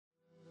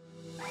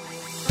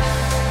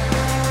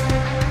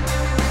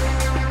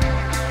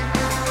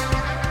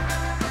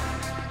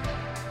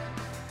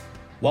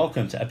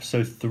Welcome to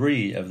episode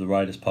 3 of the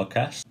Riders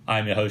podcast.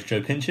 I'm your host Joe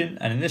Pinchin,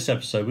 and in this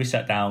episode we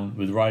sat down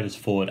with Riders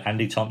forward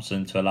Andy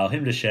Thompson to allow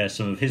him to share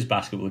some of his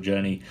basketball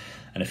journey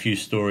and a few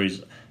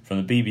stories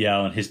from the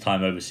BBL and his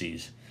time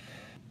overseas.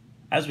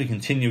 As we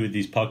continue with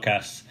these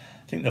podcasts,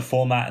 I think the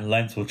format and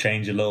length will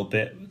change a little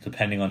bit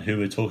depending on who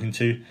we're talking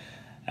to.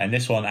 And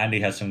this one, Andy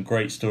has some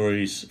great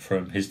stories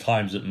from his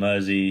times at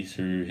Mersey,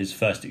 through his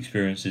first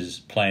experiences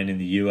playing in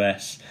the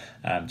US,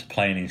 to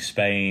playing in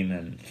Spain,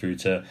 and through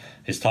to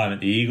his time at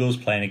the Eagles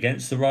playing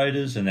against the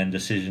Riders, and then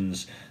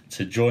decisions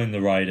to join the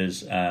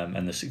Riders,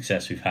 and the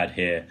success we've had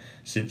here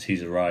since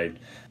he's arrived.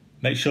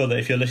 Make sure that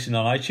if you're listening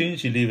on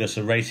iTunes, you leave us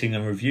a rating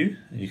and review.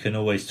 You can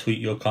always tweet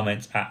your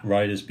comments at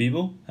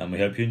RidersBeeble, and we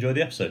hope you enjoy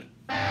the episode.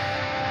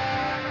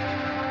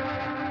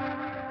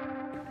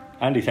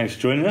 Andy, thanks for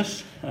joining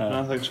us.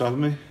 Thanks for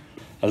having me.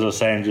 As I was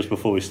saying just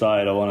before we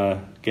started, I want to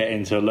get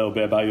into a little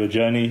bit about your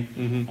journey.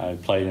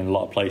 I've played in a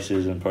lot of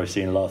places and probably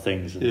seen a lot of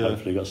things, and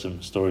hopefully got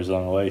some stories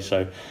along the way.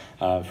 So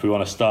if we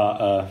want to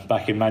start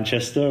back in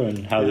Manchester,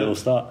 and how did it all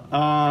start?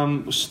 I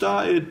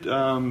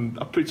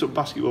picked up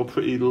basketball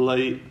pretty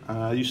late.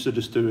 I used to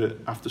just do it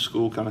after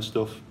school kind of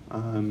stuff.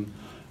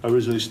 I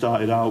originally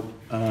started out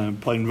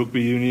playing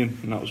rugby union,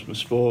 and that was my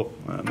sport.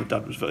 My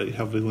dad was very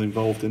heavily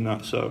involved in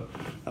that, so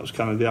that was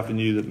kind of the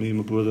avenue that me and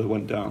my brother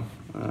went down.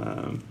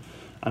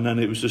 And then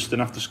it was just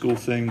an after-school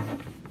thing.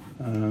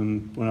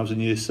 When I was in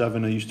year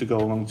 7, I used to go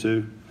along to,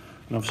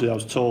 and obviously I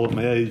was tall at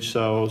my age,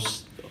 so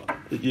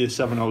at year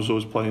 7 I was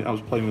always playing. I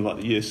was playing with like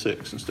the year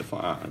 6 and stuff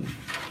like that,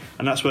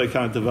 and that's where it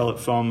kind of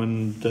developed from.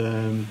 And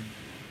then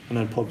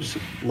probably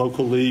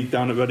local league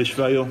down at Reddish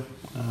Vale.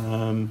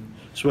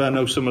 It's where I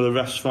know some of the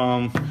refs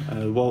from,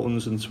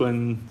 Waltons and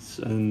Twins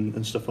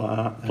and stuff like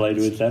that. Played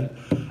with them?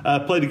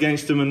 Played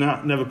against them and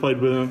that, never played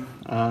with them.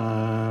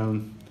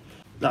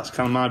 That's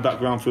kind of my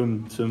background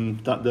from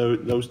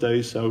those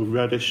days, so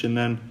Reddish. And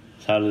then...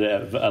 So how did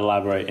it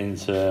elaborate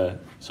into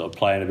sort of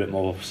playing a bit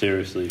more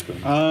seriously?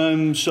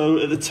 So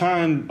at the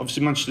time,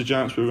 obviously Manchester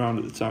Giants were around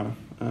at the time.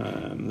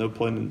 They were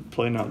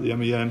playing out the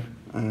MEN.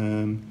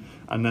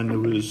 And then there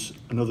was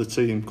another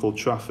team called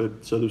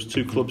Trafford. So there was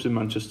 2 clubs in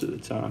Manchester at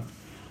the time.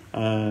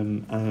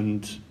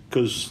 And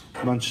because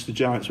Manchester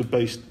Giants were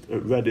based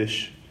at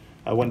Reddish,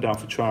 I went down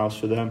for trials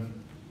for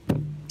them,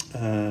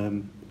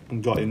 and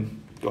got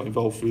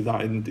involved with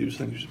that. And I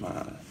think it was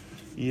my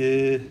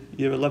year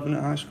 11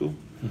 at high school.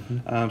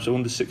 So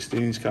under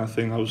 16s kind of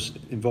thing, I was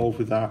involved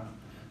with that,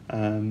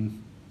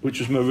 which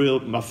was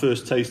my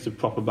first taste of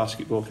proper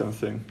basketball kind of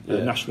thing,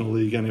 National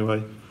League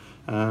anyway.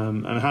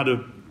 And I had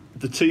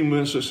the team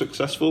weren't so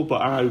successful,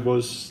 but I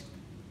was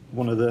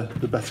one of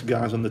the better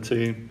guys on the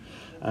team.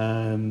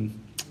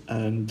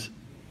 And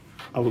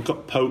I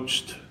got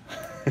poached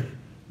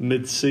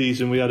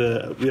mid-season. We had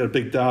a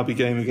big derby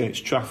game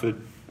against Trafford,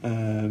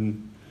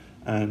 and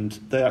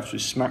they actually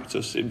smacked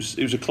us. It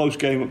was a close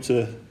game up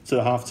to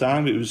half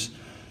time.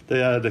 They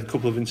had a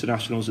couple of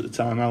internationals at the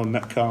time. Alan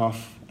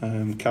Metcalf,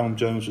 Callum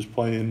Jones was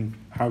playing,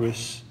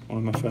 Harris, one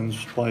of my friends,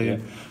 was playing.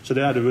 Yeah. So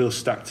they had a real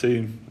stacked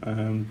team.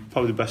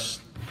 Probably the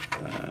best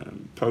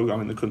program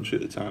in the country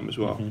at the time as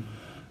well.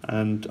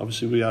 And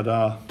obviously we had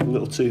our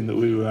little team that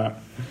we were at,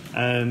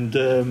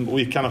 and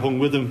we kind of hung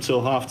with them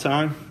till half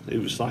time. It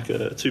was like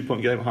a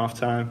 2-point game at half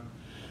time,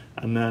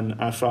 and then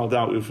I fouled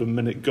out with a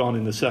minute gone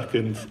in the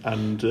second,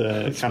 and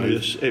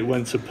it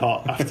went to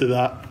pot after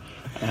that.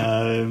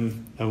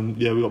 And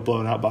we got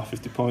blown out by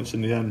 50 points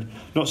in the end.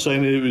 Not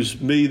saying it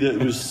was me that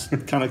was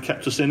kind of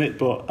kept us in it,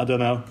 but I don't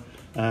know.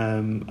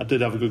 I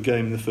did have a good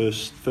game in the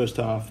first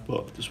half,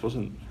 but just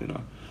wasn't,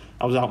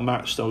 I was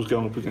outmatched. I was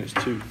going up against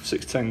 2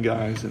 6'10"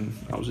 guys, and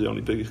I was the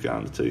only biggest guy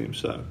on the team.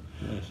 So,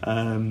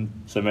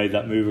 so made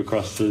that move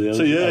across to the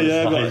other.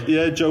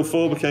 So Joe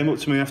Forber came up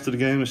to me after the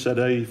game and said,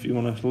 "Hey, if you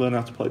want to learn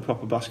how to play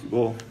proper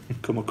basketball,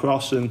 come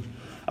across." And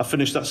I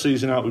finished that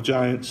season out with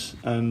Giants,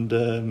 and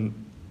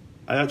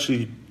I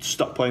actually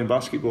stopped playing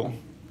basketball.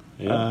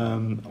 I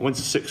went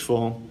to sixth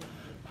form,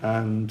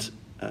 and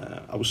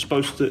I was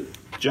supposed to.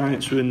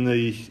 Giants were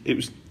it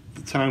was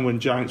the time when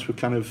Giants were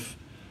kind of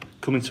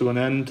coming to an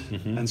end,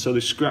 and so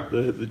they scrapped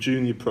the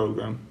junior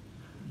program,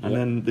 and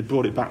then they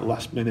brought it back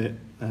last minute,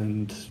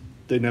 and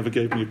they never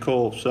gave me a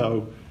call.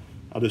 So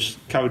I just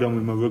carried on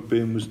with my rugby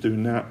and was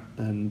doing that.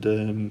 And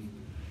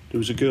there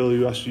was a girl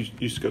who I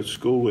used to go to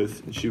school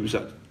with, and she was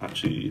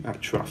actually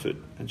at Trafford,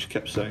 and she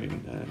kept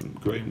saying,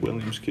 Graham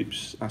Williams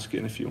keeps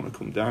asking if you want to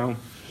come down.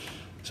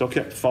 So I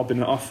kept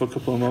fobbing it off for a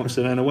couple of months,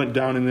 and then I went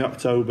down in the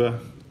October,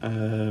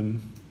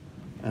 and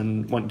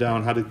went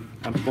down, had a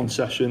fun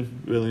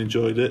session, really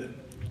enjoyed it.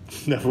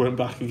 Never went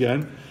back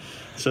again.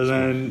 So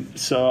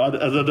I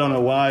don't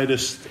know why. I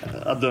just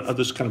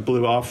kind of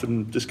blew it off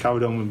and just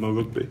carried on with my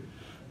rugby.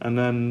 And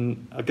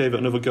then I gave it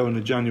another go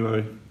in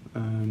January,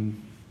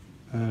 and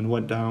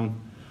went down,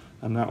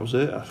 and that was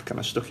it. I kind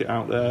of stuck it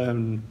out there,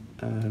 and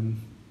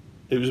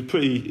it was a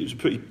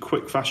pretty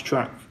quick, fast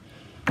track.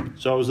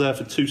 So I was there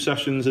for 2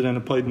 sessions, and then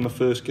I played in my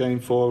first game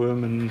for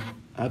them,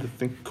 I had, I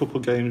think, a couple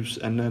of games,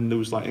 and then there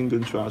was like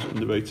England trials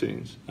under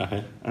 18s,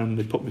 and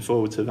they put me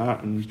forward to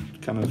that, and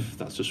kind of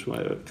that's just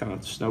where it kind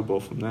of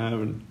snowballed from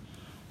there. And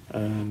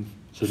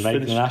so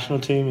made the national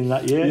team in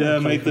that year. Yeah,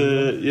 made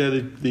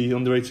the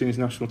under 18s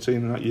national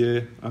team in that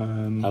year.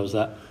 How was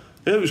that?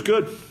 Yeah, it was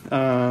good.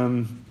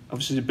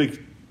 Obviously, a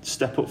big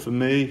step up for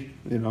me.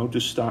 You know,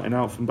 just starting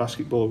out from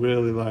basketball.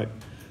 Really, like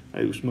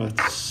it was my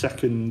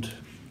second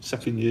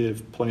year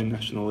of playing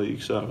National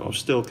League, so I was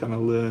still kind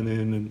of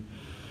learning and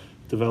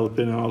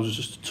developing. I was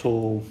just a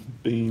tall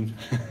bean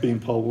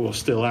pole, well,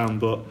 still am,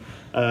 but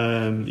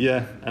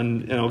yeah,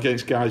 and you know,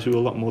 against guys who were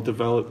a lot more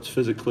developed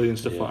physically and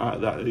stuff like that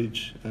at that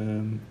age.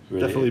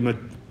 Really? Definitely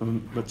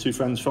my two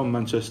friends from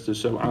Manchester,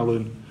 so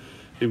Alan,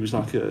 he was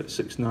like a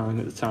 6'9"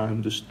 at the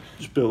time, just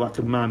built like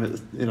a man,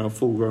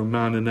 full grown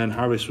man, and then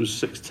Harris was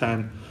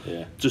 6'10",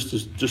 just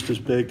as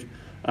big.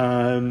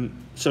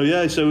 So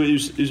it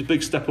was a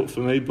big step up for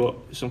me, but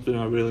it's something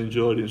I really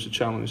enjoyed. It was a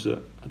challenge that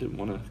I didn't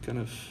want to kind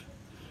of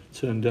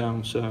turn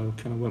down, so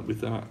I kind of went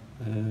with that.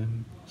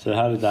 So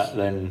how did that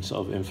then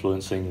sort of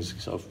influence things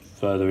sort of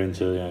further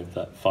into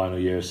that final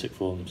year of sixth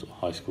form, sort of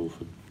high school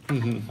for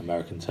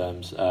American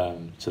terms,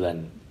 to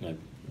then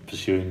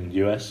pursuing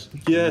US?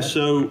 Yeah,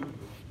 so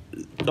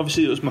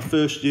obviously it was my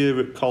first year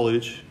at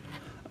college.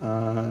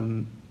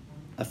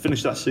 I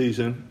finished that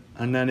season,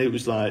 and then it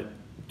was like,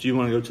 do you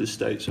want to go to the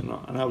States or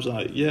not? And I was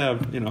like, yeah,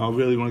 I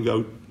really want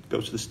to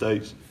go to the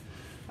States.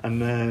 And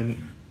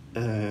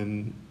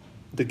then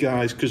the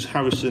guys, because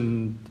Harris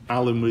and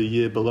Alan were a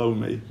year below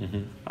me,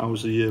 I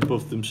was a year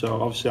above them,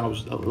 so obviously I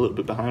was a little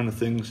bit behind the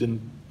things, and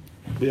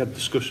we had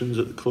discussions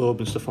at the club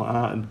and stuff like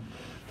that, and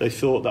they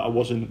thought that I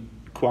wasn't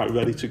quite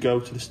ready to go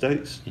to the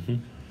States.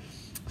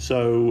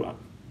 So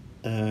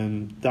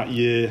that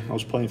year I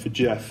was playing for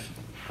Jeff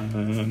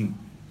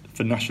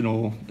for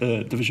National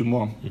Division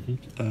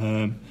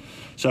 1.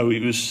 So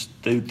it was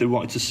they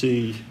wanted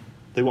to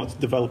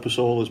develop us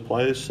all as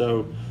players.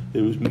 So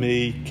it was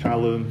me,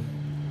 Callum,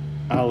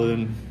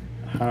 Alan,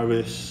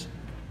 Harris,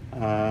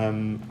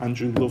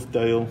 Andrew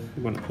Lovedale,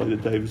 who went to play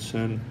at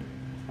Davidson.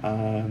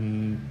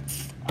 Who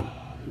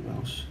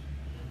else?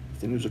 I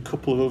think there was a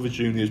couple of other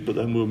juniors, but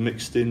then we were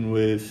mixed in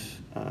with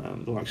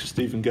the likes of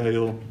Stephen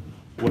Gale,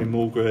 Wayne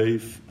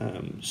Mulgrave,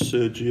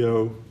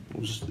 Sergio,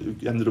 who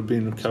ended up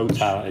being the coach.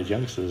 Talented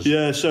youngsters.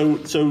 Yeah, so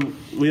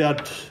we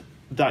had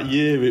that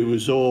year. It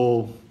was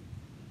all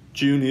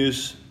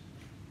juniors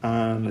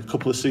and a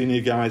couple of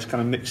senior guys kind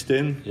of mixed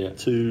in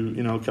to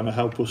kind of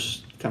help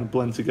us kind of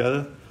blend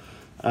together.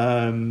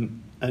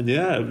 And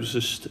yeah, it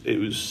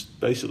was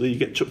basically you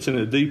get chucked in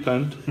at the deep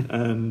end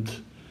and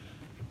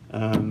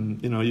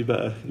you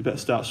better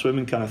start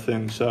swimming kind of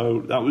thing. So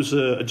that was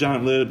a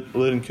giant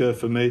learning curve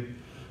for me.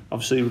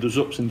 Obviously there was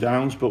ups and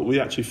downs, but we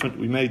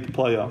made the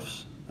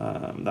playoffs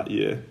that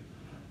year.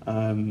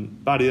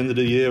 By the end of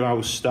the year I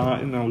was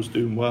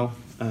doing well,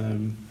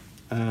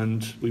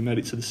 and we made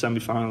it to the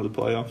semi-final of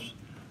the playoffs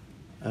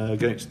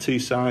against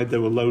Teesside. They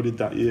were loaded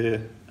that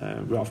year,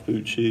 Ralph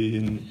Bucci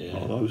and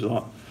all those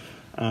lot.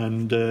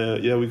 And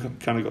we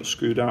kind of got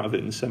screwed out of it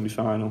in the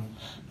semi-final.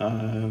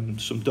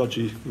 Some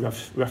dodgy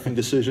reffing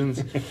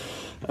decisions.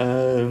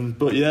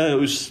 But yeah, it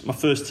was my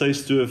first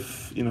taste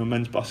of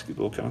men's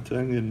basketball kind of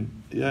thing,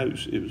 and yeah,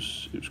 it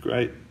was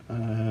great.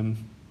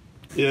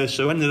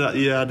 So end of that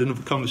year, I had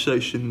another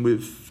conversation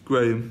with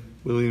Graham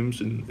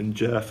Williams and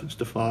Jeff and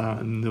stuff like that,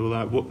 and they were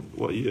like,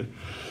 "What are you?"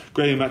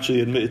 Graham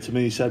actually admitted to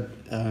me. He said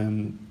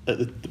at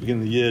the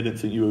beginning of the year, I didn't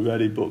think you were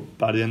ready, but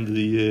by the end of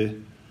the year,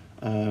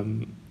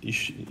 you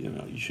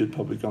should have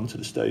probably gone to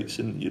the States,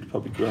 and you'd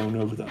probably grown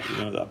over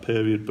that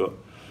period. But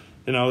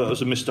that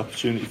was a missed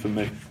opportunity for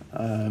me,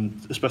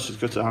 especially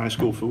to go to high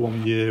school for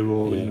 1 year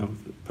or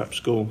prep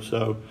school.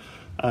 So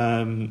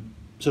then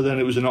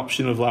it was an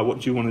option of like,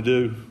 what do you want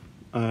to do?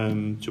 Do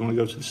you want to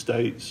go to the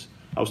States?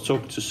 I was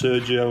talking to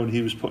Sergio, and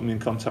he was putting me in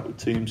contact with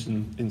teams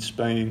in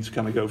Spain to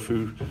kind of go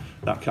through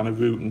that kind of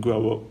route and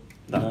grow up.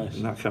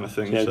 That kind of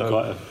thing.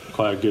 So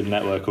quite a good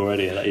network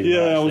already.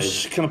 I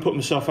was kind of putting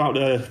myself out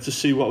there to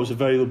see what was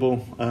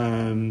available.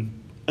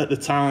 At the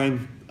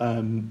time,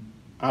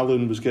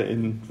 Alan was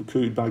getting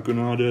recruited by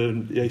Granada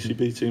and the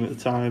ACB team at the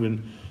time,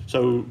 and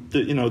so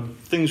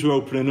things were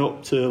opening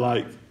up to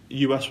like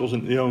US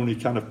wasn't the only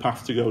kind of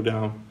path to go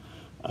down.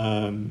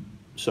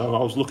 So I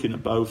was looking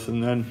at both,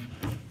 and then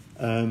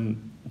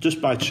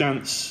just by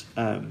chance,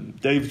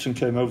 Davidson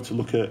came over to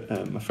look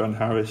at my friend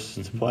Harris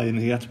to play, and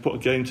he had to put a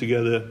game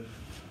together.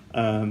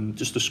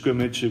 Just a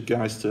scrimmage of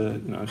guys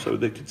to, so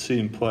they could see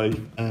him play.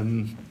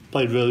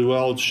 Played really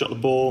well, shot the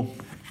ball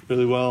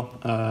really well.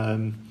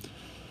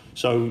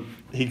 So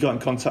he got in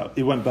contact,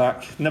 he went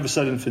back, never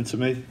said anything to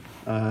me.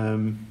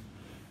 And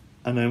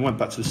then went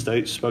back to the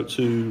States, spoke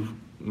to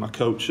my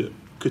coach at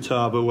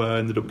Catawba, where I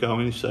ended up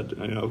going. He said,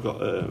 I've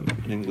got an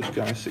English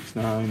guy,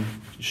 6'9",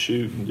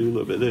 shoot and do a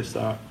little bit of this,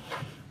 that.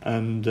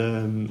 And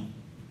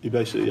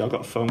I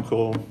got a phone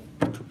call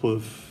a couple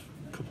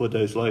of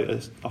days later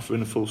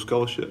offering a full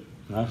scholarship.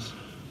 Nice.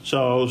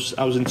 So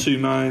I was in two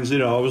minds.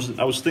 I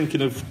was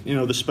thinking of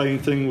the Spain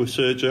thing with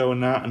Sergio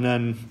and that, and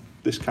then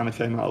this kind of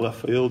came out of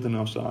left field, and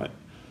I was like,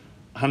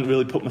 I hadn't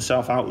really put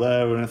myself out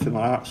there or anything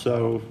like that,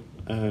 so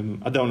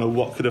I don't know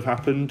what could have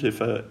happened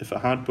if I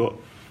had, but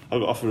I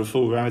got offered a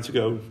full ride to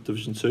go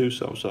Division 2,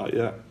 so I was like,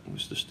 yeah,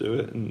 let's just do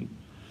it, and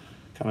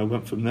kind of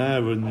went from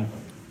there. And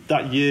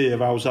that year,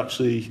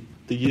 the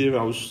year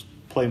I was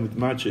playing with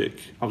Magic,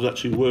 I was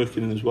actually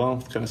working as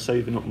well, kind of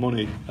saving up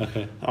money.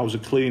 Okay. I was a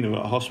cleaner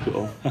at a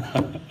hospital.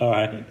 All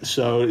right.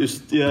 So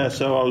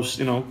so I was,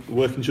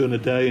 working during the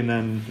day and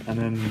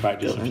then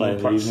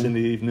practicing in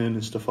the evening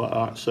and stuff like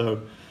that.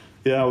 So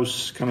yeah, I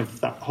was kind of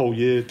that whole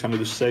year kind of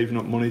just saving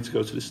up money to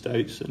go to the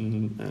States.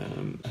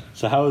 And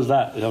so how was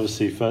that?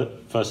 Obviously,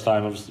 first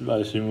time, I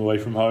assume, away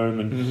from home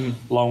and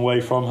long way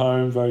from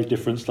home, very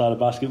different style of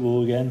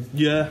basketball again.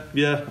 Yeah.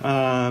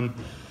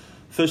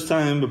 First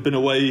time I've been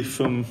away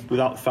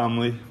without the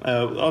family.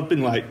 I've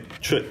been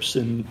like trips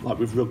and like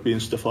with rugby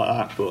and stuff like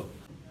that, but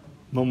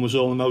Mum was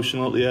all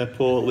emotional at the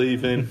airport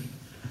leaving.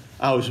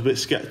 I was a bit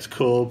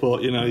sceptical,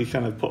 but you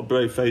kind of put a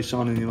brave face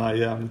on and you're like,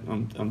 yeah,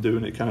 I'm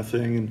doing it kind of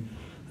thing.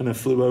 And I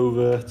flew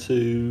over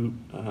to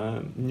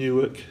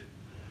Newark,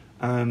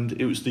 and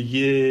it was the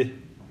year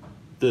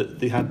that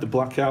they had the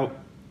blackout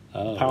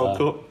Power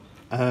Cup,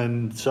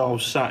 and so I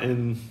was sat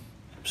in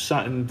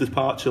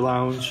departure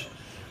lounge,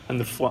 and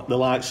the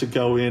lights are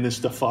going and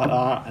stuff like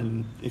that,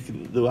 and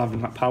they were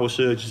having like power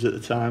surges at the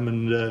time,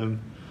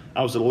 and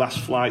I was the last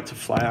flight to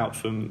fly out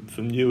from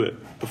Newark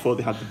before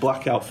they had the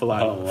blackout for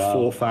 4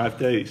 or 5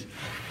 days.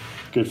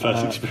 Good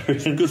first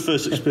experience. Good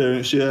first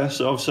experience, yeah.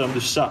 So obviously I'm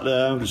just sat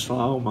there, I'm just like,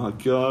 oh my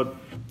god.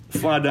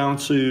 Fly down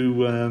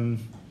to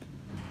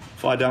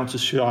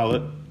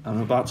Charlotte, and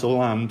I'm about to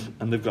land,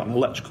 and they've got an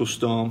electrical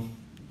storm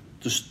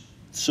just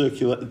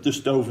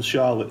over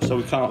Charlotte, so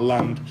we can't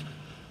land.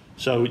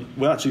 So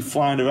we're actually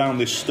flying around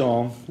this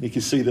storm. You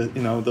can see the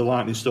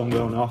lightning storm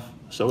going off.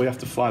 So we have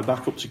to fly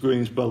back up to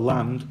Greensboro,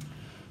 land,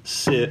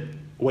 sit,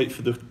 wait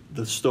for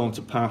the storm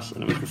to pass,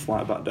 and then we can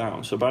fly back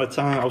down. So by the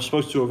time I was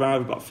supposed to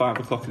arrive about 5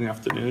 o'clock in the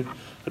afternoon,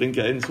 I didn't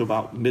get in until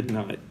about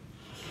midnight.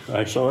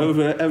 Right. So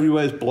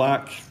everywhere's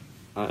black.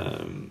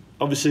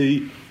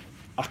 Obviously,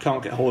 I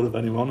can't get hold of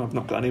anyone. I've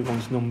not got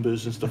anyone's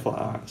numbers and stuff like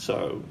that.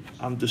 So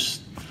I'm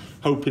just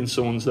hoping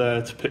someone's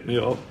there to pick me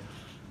up,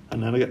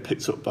 and then I get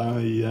picked up by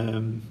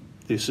the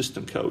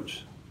assistant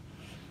coach,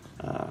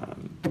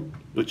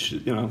 which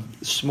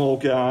small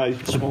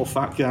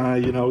fat guy,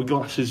 with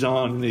glasses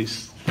on, and he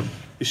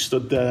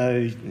stood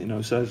there,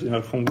 says,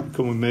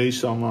 come with me.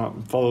 So I'm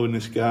like following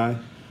this guy,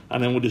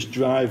 and then we're just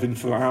driving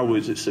for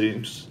hours, it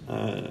seems,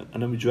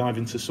 and then we drive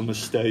into some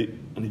estate,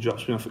 and he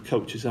drops me off at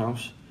coach's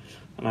house,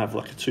 and I have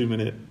like a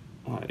 2-minute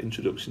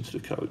introduction to the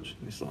coach,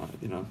 and he's like,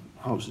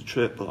 how was the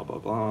trip, blah blah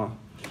blah.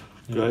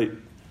 Great,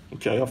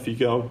 okay, off you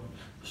go.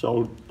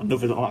 So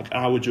another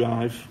hour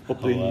drive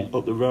up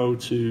the road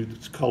to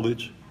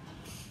college,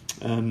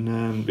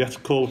 and we had to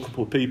call a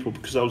couple of people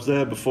because I was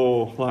there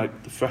before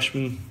the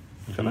freshmen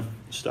kind of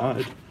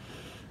started,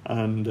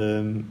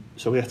 and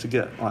so we had to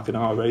get an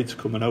RA to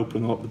come and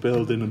open up the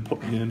building and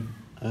put me in,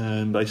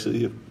 and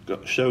basically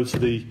got shown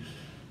to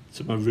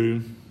my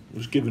room. I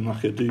was given a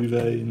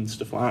duvet and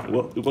stuff like that.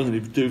 Well, it wasn't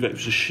even a duvet, it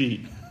was a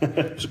sheet.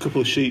 It was a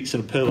couple of sheets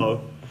and a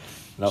pillow.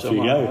 Off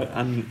you go.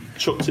 And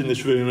chucked in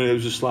this room, and it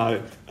was just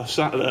I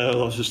sat there, I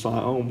was just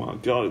like, oh my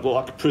god, it looked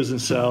like a prison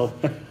cell.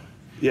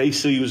 The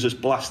AC was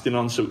just blasting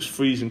on, so it was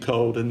freezing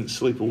cold. I didn't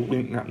sleep a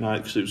wink that night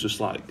because it was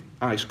just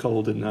ice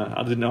cold in there.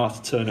 I didn't know how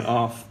to turn it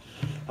off.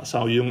 That's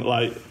how young,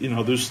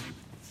 there's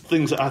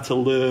things that I had to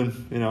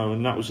learn,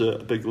 and that was a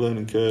big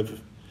learning curve,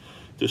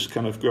 just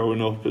kind of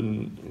growing up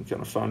and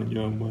kind of finding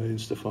your own way and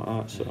stuff like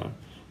that. So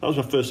that was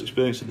my first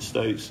experience in the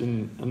States,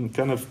 and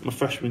kind of my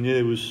freshman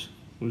year was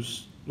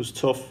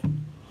tough.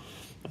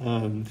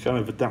 Kind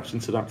of adapting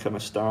to that kind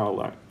of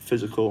style,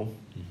 physical,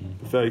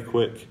 very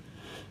quick,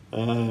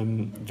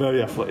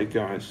 very athletic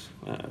guys.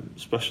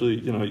 Especially,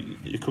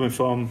 you're coming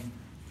from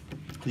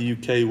the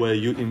UK where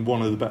you're in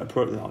one of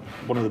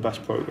the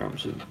best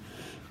programs,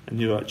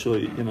 and you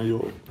actually,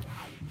 you're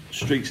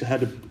streaks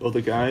ahead of other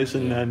guys,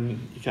 and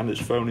then you kind of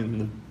just thrown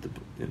in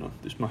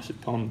this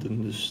massive pond,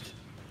 and just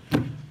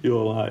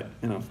you're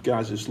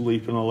guys just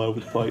leaping all over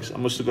the place. I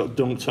must have got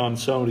dunked on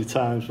so many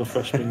times my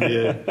freshman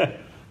year.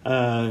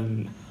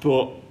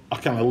 But I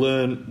kind of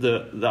learned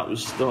that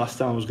was the last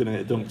time I was going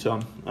to get dunked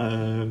on.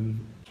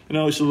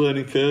 It's a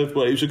learning curve,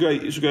 but it was a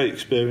great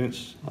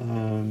experience. Do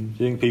you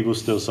think people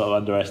still sort of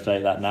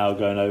underestimate that now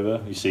going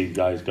over? You see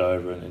guys go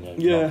over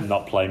and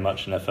not play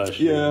much in their first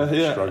year,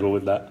 and struggle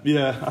with that.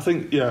 Yeah, I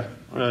think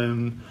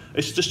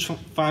it's just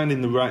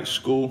finding the right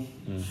school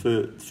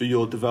for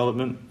your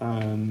development.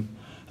 I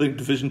think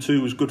Division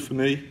 2 was good for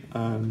me.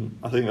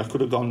 I think I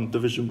could have gone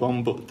Division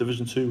 1, but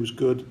Division 2 was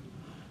good.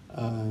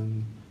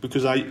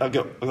 Because I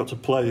got to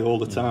play all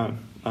the time,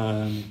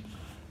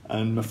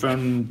 and my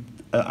friend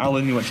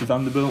Alan, he went to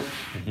Vanderbilt,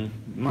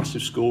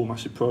 massive school,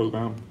 massive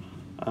program,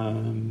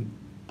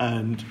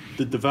 and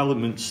the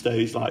development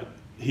stage,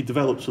 he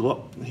developed a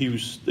lot.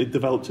 They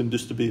developed him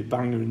just to be a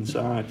banger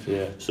inside.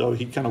 Yeah. So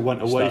he kind of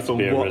went away from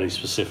a really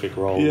specific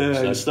role.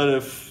 Yeah, instead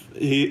of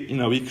he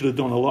could have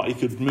done a lot. He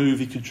could move,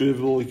 he could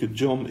dribble, he could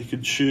jump, he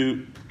could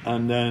shoot,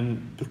 and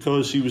then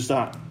because he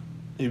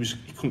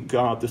couldn't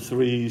guard the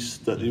threes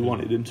that they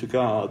wanted him to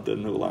guard.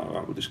 Then they were like,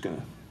 right, we're just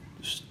gonna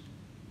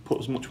put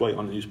as much weight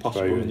on you as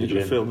possible, and you're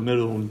gonna fill the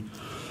middle.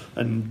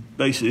 And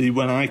basically,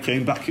 when I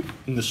came back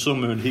in the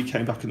summer and he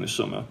came back in the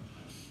summer,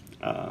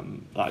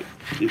 like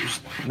it was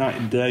night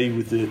and day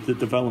with the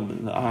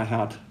development that I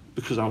had,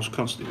 because I was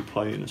constantly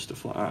playing and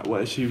stuff like that,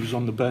 whereas he was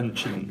on the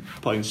bench and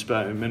playing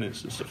spare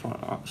minutes and stuff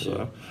like that.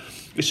 So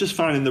it's just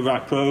finding the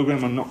right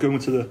program and not going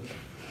to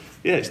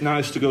it's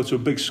nice to go to a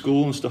big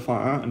school and stuff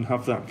like that and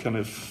have that kind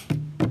of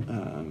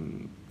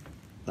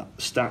that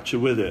stature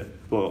with it,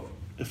 but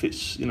if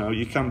it's,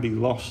 you can be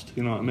lost,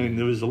 you know what I mean?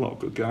 There is a lot of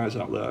good guys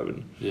out there,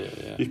 and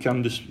you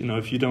can just,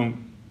 if you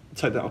don't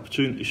take that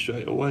opportunity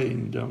straight away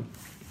and you don't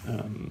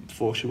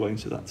force your way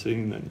into that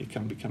team, then you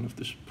can be kind of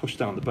just pushed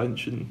down the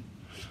bench and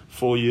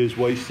 4 years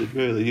wasted,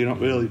 really. You're not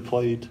really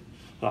played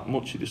that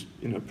much, you just,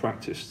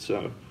 practiced.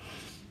 So,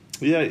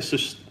 it's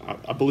just,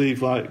 I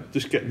believe, like,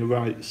 just getting the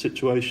right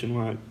situation,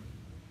 like,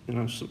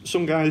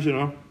 some guys,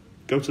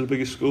 go to the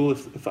biggest school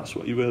if that's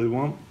what you really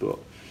want, but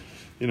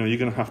you're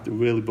going to have to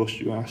really bust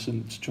your ass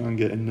and try and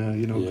get in there,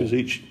 because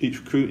each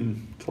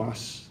recruiting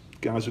class,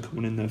 guys are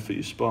coming in there for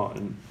your spot.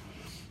 And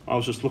I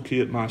was just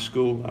lucky at my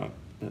school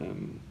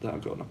that I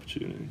got an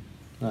opportunity.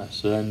 Nice.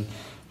 So then,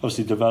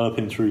 obviously,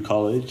 developing through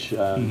college,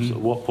 so at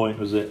what point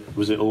was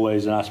it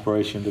always an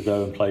aspiration to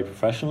go and play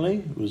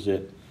professionally? Was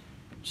it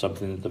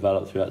something that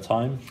developed through that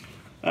time?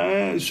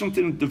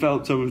 Something that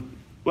developed over...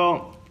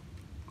 Well,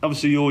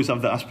 obviously, you always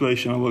have that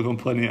aspiration. I want to go and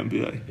play in the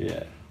NBA.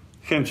 Yeah.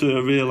 Came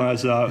to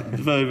realise that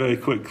very, very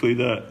quickly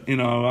that,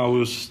 I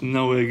was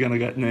nowhere going to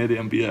get near the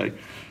NBA.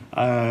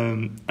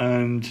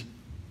 And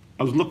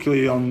I was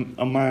luckily on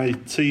my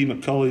team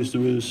at college, there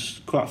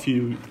was quite a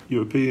few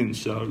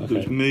Europeans. So there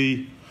was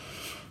me,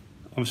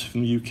 obviously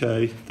from the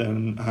UK,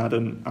 then I had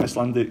an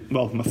Icelandic...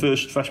 Well, my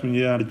first freshman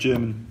year I had a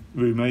German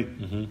roommate,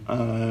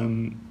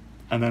 and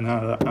then I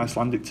had an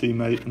Icelandic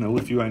teammate and a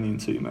Lithuanian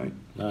teammate.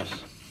 Nice.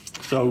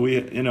 So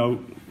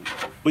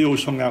we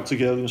always hung out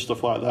together and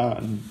stuff like that,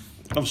 and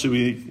obviously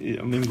we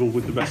mingled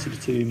with the rest of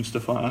the team and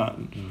stuff like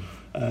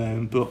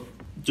that. But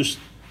just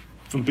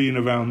from being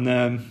around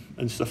them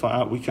and stuff like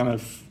that, we kind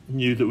of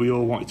knew that we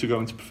all wanted to go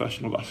into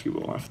professional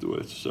basketball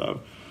afterwards.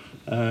 So,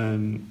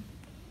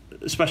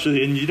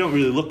 especially, and you don't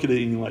really look at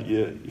it in like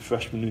your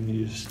freshman and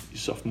your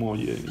sophomore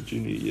year, your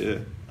junior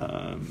year.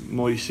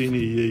 More your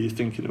senior year, you're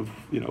thinking of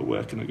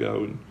where can I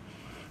go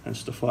and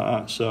stuff like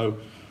that. So,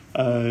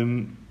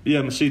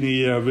 my senior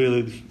year,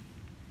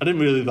 I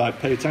didn't really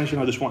pay attention.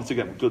 I just wanted to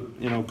get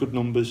good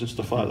numbers and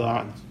stuff like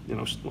that.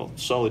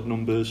 Solid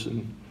numbers,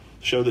 and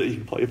show that you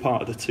can play a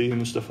part of the team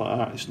and stuff like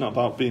that. It's not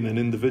about being an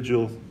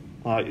individual.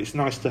 Like, it's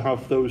nice to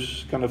have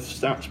those kind of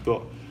stats,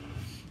 but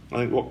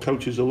I think what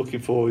coaches are looking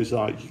for is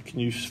can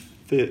you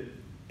fit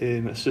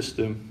in a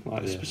system,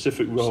 a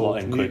specific role?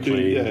 Can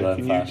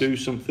you do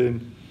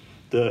something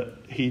that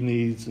he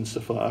needs and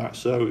stuff like that?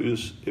 So it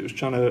was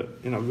trying to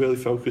really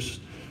focus,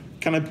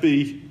 kind of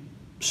be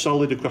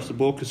solid across the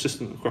board,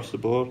 consistent across the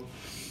board,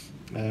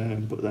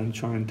 but then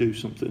try and do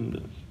something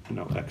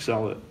that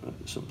excel at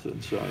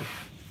something.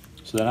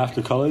 So then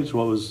after college,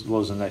 what was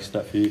the next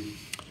step for you?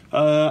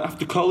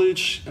 After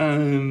college,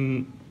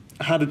 I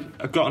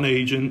got an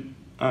agent,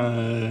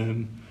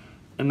 and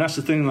that's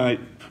the thing. When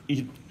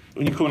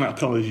you're coming out of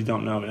college, you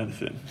don't know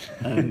anything,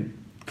 and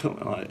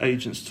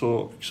agents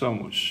talk so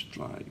much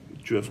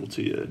drivel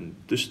to you, and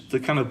they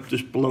kind of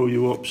just blow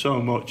you up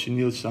so much, and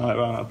you're just like,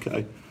 right,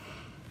 okay,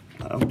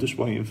 I'm just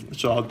waiting.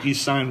 So you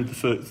sign with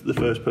the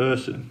first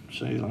person,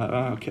 so you're like,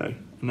 oh, okay,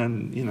 and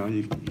then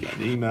you get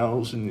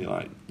emails, and you're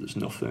like, there's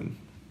nothing.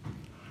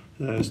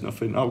 There's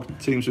nothing. Oh,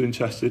 teams are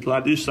interested.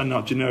 They just send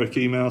out generic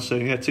emails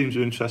saying, yeah, teams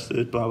are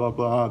interested, blah, blah,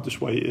 blah,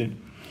 just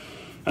waiting.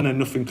 And then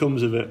nothing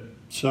comes of it.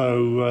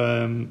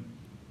 So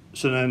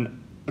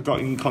then I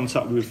got in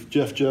contact with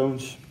Jeff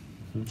Jones,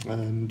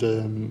 and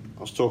I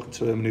was talking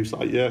to him, and he was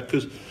like, yeah,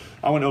 because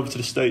I went over to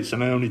the States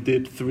and I only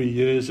did 3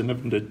 years and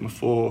never did my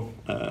 4.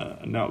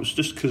 And that was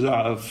just because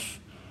out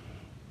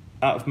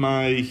of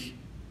me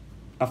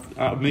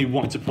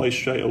wanting to play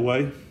straight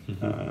away,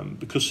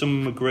 because some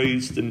of my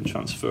grades didn't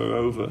transfer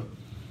over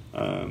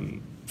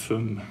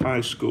from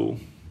high school.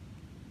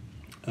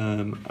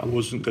 I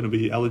wasn't going to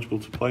be eligible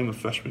to play my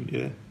freshman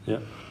year. Yeah.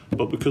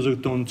 But because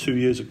I'd done 2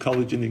 years of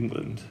college in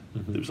England,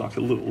 there was a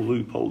little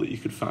loophole that you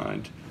could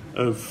find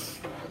of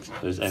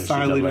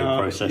filing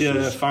out,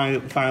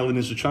 filing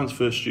as a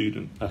transfer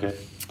student. Okay.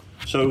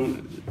 So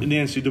in the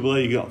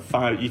NCAA,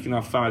 you can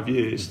have 5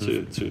 years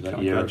to kind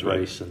of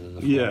graduate.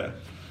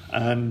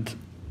 And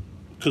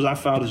because I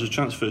filed as a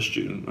transfer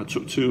student, I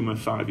took 2 of my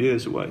 5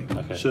 years away.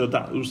 Okay. So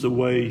that was the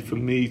way for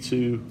me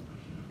to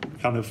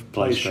kind of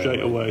play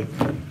straight away.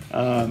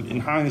 In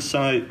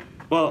hindsight,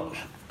 well,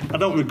 I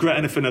don't regret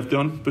anything I've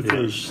done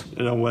because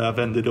where I've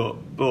ended up.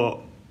 But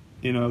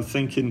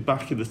thinking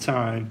back at the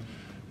time,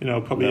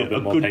 probably a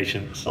little bit more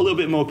patience. A little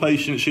bit more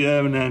patience, yeah,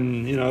 and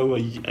then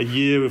a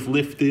year of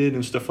lifting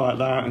and stuff like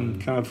that, and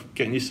kind of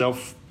getting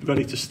yourself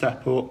ready to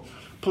step up.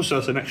 Plus,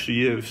 there's an extra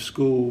year of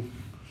school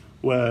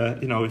where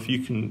if you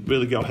can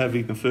really go heavy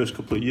in the first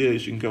couple of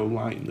years, you can go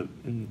light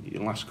in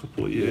your last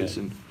couple of years,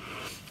 and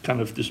kind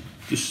of just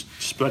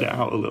spread it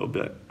out a little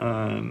bit.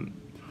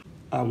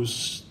 I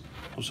was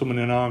someone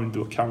in army and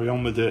do a carry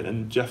on with it,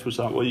 and Jeff was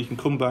like, well, you can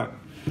come back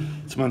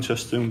to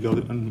Manchester and go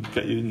and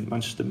get you in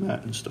Manchester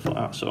Met and stuff like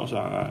that. So I was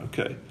like, right,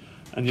 okay.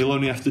 And you'll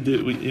only have to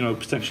do,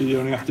 potentially you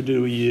only have to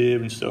do a year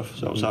and stuff.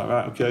 So I was like,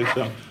 right, okay.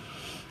 So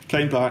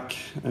came back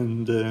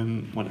and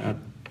went and had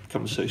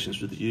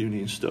conversations with the uni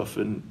and stuff,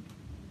 and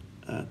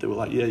they were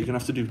like, yeah, you're going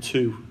to have to do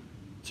two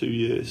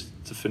years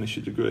to finish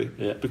your degree.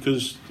 Yeah.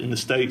 Because in the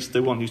States, they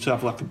want you to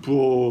have like a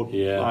broad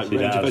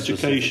range of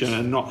education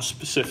and not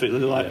specifically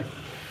like,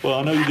 well,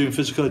 I know you're doing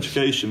physical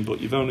education, but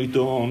you've only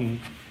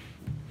done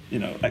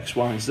X,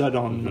 Y, and Z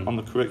on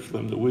the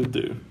curriculum that we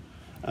do,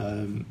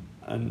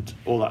 and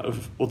all that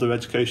of other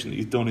education that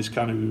you've done is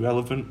kind of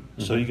irrelevant.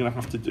 So you're going to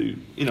have to do,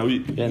 you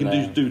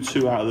can do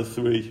 2 out of the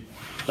 3.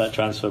 That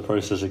transfer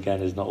process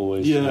again is not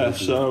always. Yeah,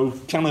 so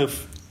kind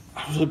of,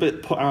 I was a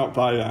bit put out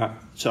by that.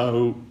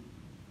 So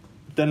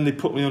then they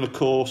put me on a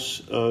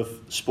course of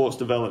sports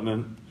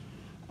development,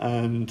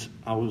 and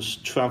I was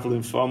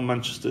travelling from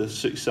Manchester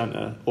City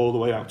Centre all the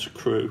way out to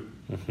Crewe.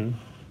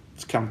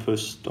 To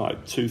campus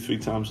like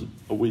 2-3 times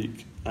a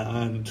week,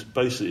 and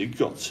basically it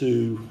got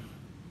to,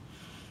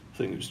 I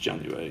think it was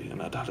January,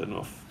 and I'd had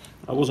enough.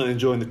 I wasn't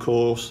enjoying the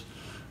course.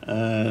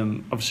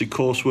 Obviously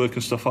coursework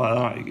and stuff like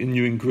that, and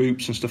you're in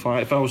groups and stuff like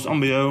that. If I was on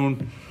my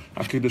own,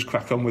 I could just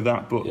crack on with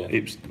that, but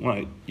it's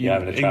like you're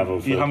having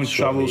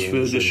travels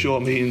for just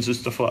short meetings and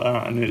stuff like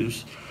that, and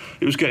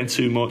it was getting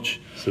too much.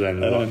 So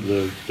then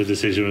the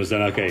decision was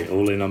then, okay,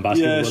 all in on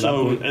basketball. Yeah,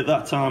 so at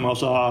that time I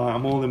was like,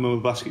 I'm all in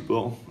with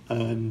basketball,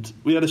 and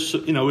we had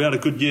a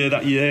good year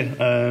that year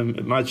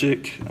at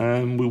Magic.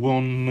 We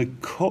won the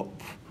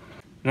cup,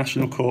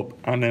 national cup,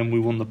 and then we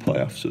won the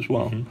playoffs as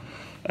well.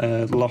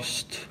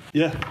 Lost,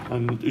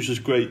 and it was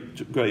just great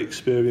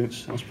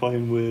experience. I was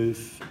playing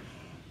with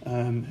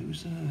who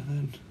was there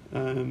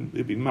then?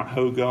 It'd be Matt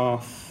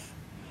Hogarth,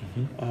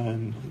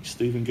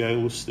 Stephen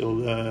Gale was still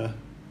there.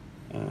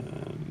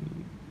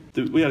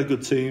 We had a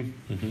good team,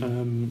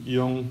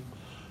 young.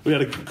 We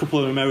had a couple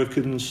of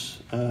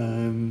Americans.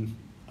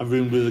 I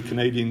roomed with a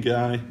Canadian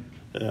guy,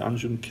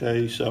 Andrew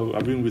McKay, so I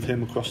roomed with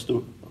him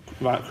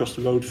right across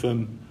the road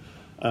from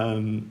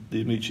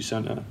the Amici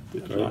Centre.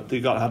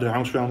 They had a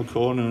house around the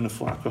corner and a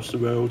flat across the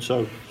road,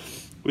 so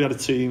we had a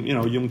team,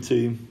 a young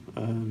team,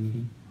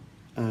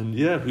 and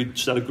we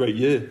just had a great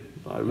year,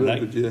 a really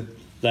good year.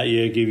 That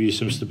year gave you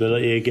some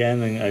stability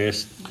again, and I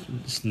guess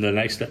the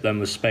next step then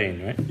was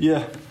Spain, right?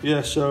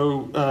 Yeah.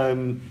 So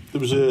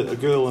there was a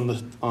girl on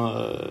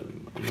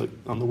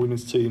the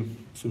women's team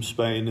from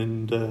Spain,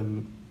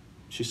 and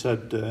she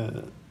said,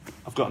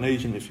 "I've got an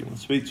agent if you want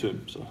to speak to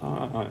him." So,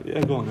 all right,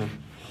 yeah, go on then.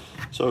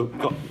 So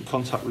got in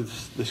contact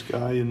with this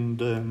guy,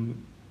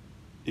 and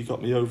he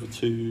got me over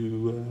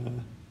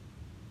to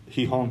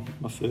Gijón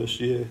my first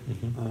year.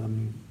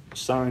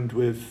 Signed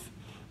with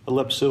a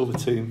Leb Silver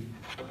team.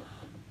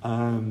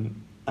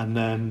 And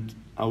then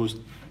I was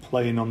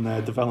playing on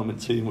their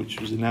development team, which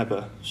was in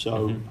Eber,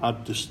 so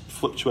I'd just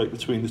fluctuate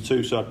between the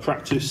two. So I'd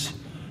practice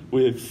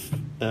with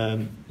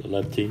the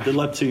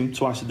Leb team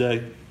twice a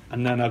day,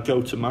 and then I'd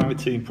go to my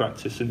team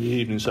practice in the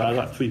evening. So I had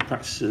like 3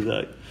 practices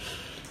a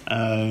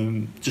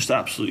day. Just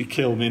absolutely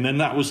killed me. And then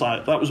that was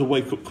a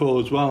wake up call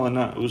as well, and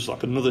that was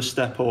like another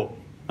step up.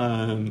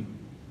 And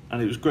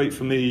it was great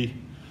for me,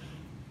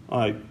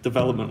 like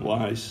development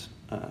wise.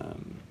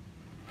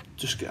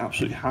 Just get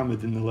absolutely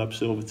hammered in the Leb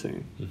Silver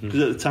team,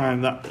 because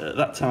at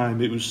that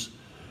time it was,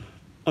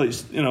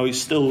 it's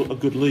still a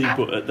good league,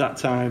 but at that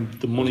time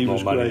the money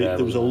was great.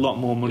 There was a lot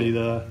more money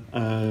there.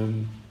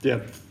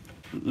 There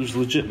was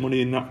legit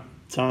money in that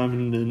time,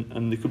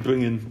 and they could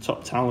bring in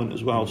top talent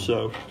as well.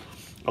 So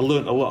I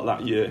learnt a lot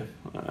that year.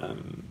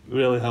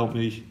 Really helped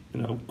me,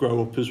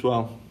 grow up as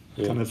well.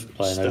 Kind of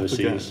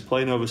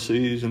playing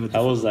overseas. And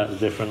how was that? A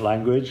different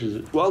language?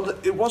 Well,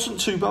 it wasn't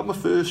too bad my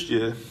first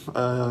year.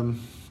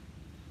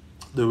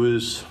 There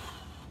was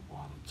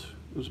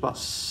about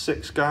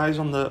 6 guys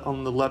on the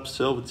Leb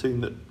Silver team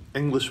that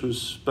English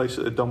was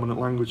basically a dominant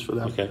language for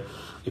them. Okay.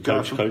 The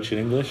coach in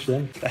English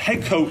then? The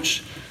head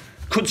coach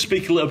could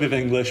speak a little bit of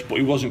English, but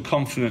he wasn't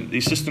confident. The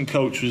assistant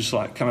coach was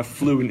like kind of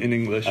fluent in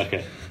English.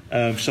 Okay.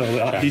 So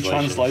he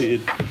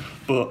translated,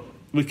 but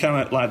we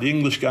kind of like the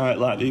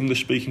English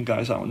speaking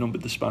guys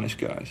outnumbered the Spanish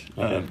guys.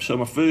 Okay. So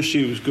my first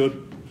year was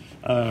good.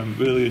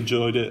 Really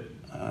enjoyed it.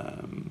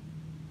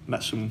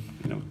 Met some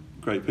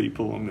great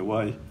people along the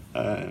way.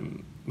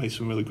 Made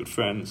some really good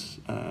friends,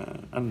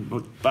 and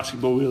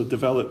basketball really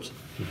developed.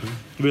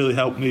 Really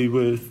helped me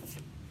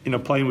with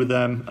playing with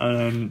them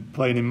and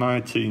playing in my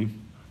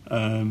team,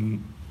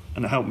 and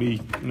it helped me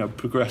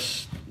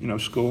progress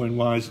scoring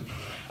wise.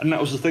 And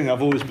that was the thing,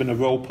 I've always been a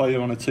role player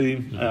on a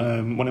team.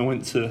 When I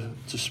went to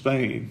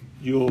Spain,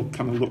 you're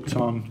kind of looked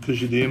on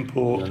because you're the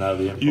import.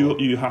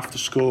 You have to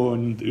score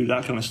and do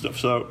that kind of stuff.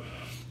 So,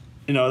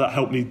 that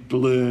helped me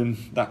learn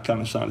that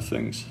kind of side of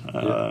things,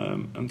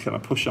 and kind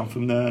of push on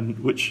from there.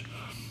 Which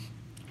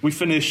we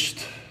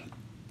finished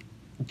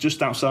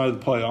just outside of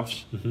the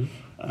playoffs,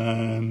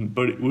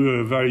 but we were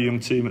a very young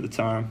team at the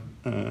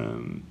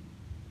time.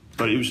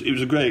 But it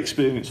was a great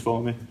experience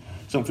for me.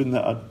 Something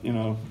that I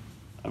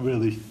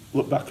really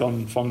look back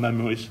on fond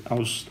memories. I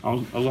was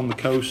on the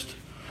coast,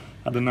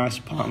 had a nice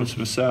apartment to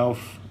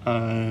myself,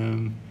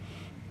 and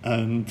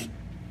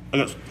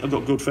I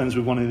got good friends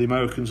with one of the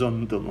Americans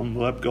on the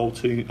Leb Gold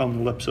team,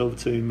 on the Leb Silver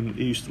team, and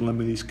he used to lend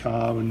me his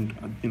car and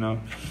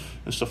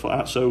stuff like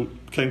that. So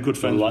became good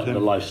friends with him. The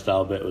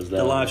lifestyle bit was there.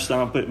 The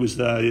lifestyle bit was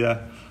there,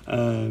 yeah.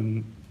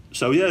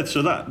 So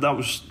that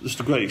was just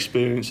a great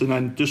experience. And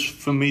then just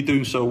from me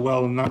doing so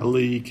well in that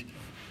league,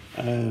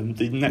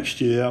 the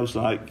next year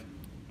I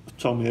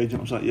told my agent,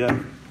 I was like, yeah,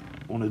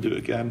 I want to do it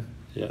again.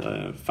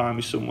 Yeah. Find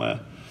me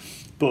somewhere.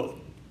 But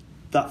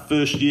that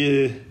first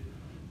year,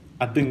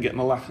 I didn't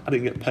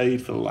get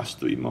paid for the last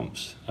 3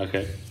 months.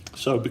 Okay.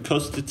 So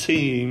because the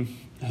team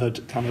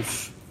had kind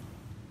of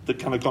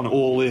gone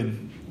all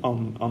in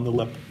on the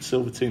Leb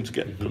Silver team to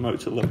get promoted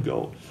to Leb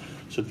Gold,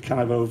 so they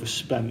kind of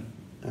overspent,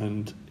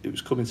 and it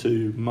was coming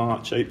to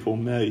March, April,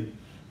 May,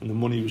 and the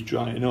money was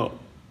drying up.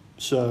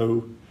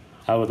 So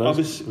how were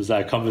those? Was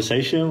that a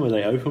conversation? Were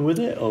they open with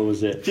it, or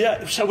was it?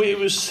 Yeah. So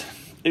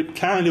it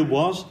kind of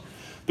was,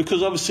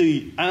 because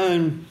obviously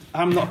I'm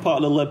not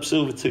part of the Leb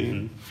Silver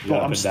team,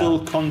 but I'm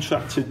still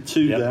contracted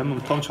to them.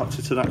 I'm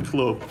contracted to that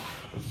club,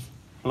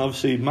 and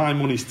obviously my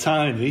money's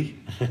tiny.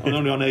 I'm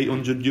only on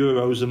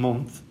 €800 a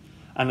month,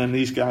 and then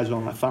these guys are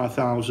on like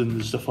 5,000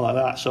 and stuff like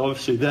that. So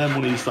obviously their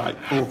money's like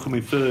all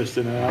coming first,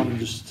 and I'm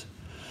just,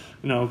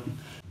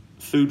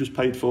 food was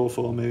paid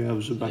for me. I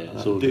was a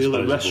deal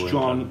at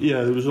restaurant.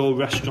 Yeah, there was all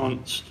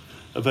restaurants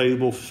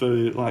available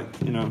for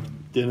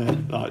dinner.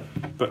 Like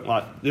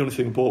the only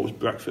thing I bought was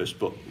breakfast,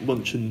 but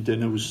lunch and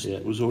dinner was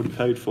already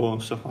paid for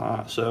and stuff like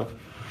that. So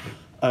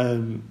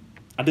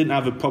I didn't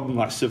have a problem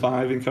like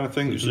surviving kind of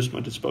thing. It was just my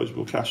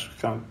disposable cash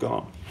kind of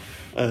gone.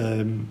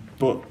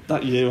 But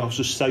that year I was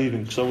just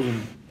saving because I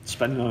wasn't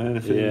spending on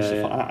anything and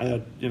stuff like that. I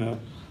had,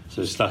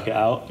 So stuck it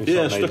out? Stuck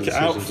it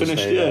out,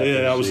 finished,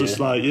 I was just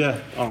like,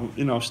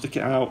 stick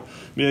it out.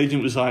 My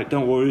agent was like,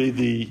 don't worry,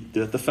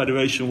 the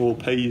federation will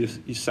pay you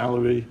your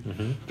salary.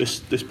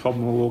 This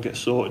problem will all get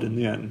sorted in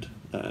the end.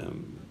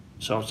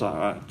 So I was like,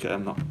 right, okay,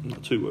 I'm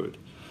not too worried.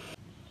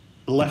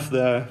 Left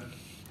there,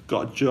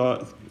 got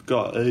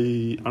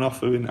an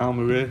offer in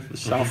Almeria, the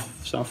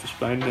south of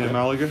Spain, near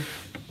Malaga.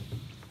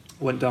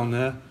 Went down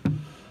there,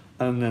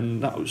 and then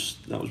that was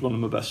one of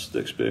my best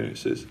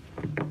experiences.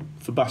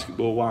 For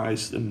basketball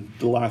wise and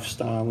the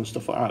lifestyle and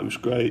stuff like that, it was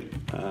great.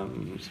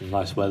 Some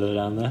nice weather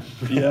down there.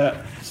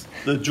 Yeah,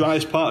 the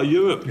driest part of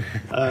Europe,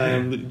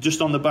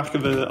 just on the back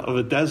of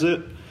a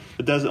desert.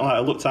 The desert, I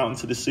looked out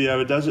into the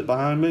Sierra Desert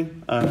behind me.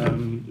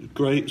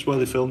 Great, it's where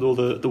they filmed all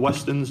the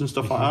westerns and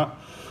stuff like that.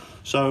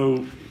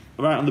 So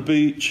right on the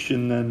beach,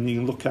 and then you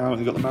can look out and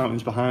you've got the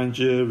mountains behind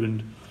you,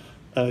 and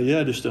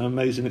just an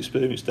amazing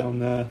experience down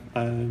there.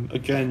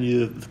 Again,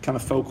 you're the kind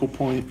of focal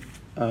point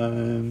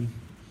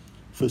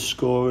for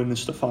scoring and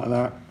stuff like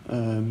that,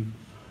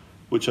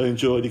 which I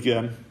enjoyed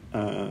again.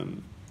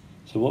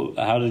 So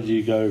how did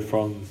you go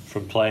from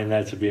playing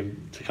there to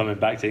coming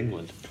back to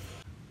England?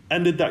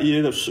 Ended that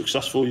year, that was a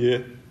successful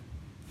year.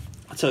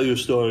 I'll tell you a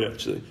story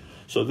actually.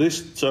 So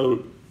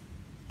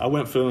I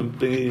went from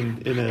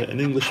being in an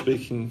English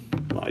speaking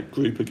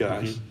group of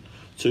guys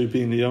to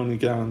being the only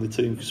guy on the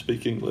team who could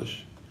speak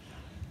English.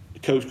 The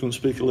coach couldn't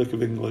speak a lick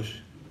of English,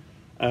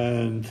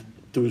 and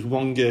there was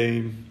one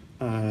game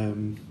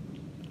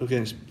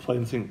against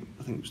playing, I think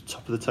it was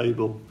top of the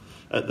table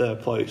at their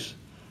place,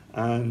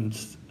 and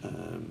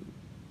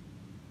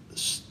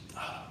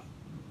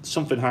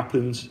something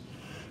happens.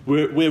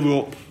 We're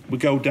up, we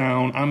go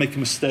down, I make a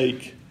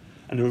mistake,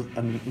 and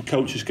the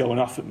coach is going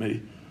off at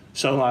me.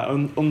 So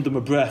under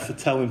my breath I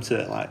tell him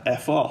to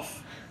F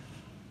off.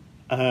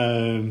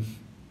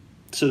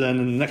 So then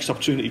the next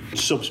opportunity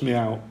subs me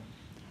out.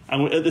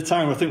 And at the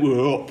time I think we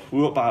were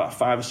up by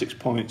 5 or 6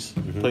 points,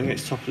 playing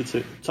against top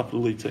of the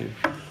league team.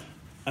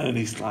 And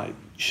he's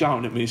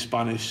shouting at me in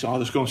Spanish, so I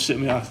just go and sit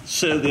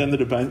at the end of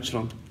the bench,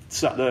 and I'm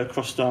sat there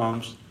crossed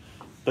arms.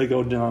 They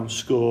go down,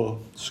 score,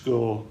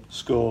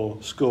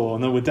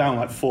 and then we're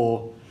down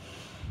 4.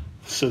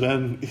 So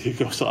then he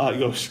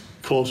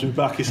calls me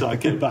back. He's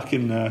like, get back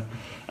in there.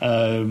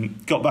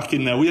 Got back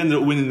in there. We ended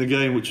up winning the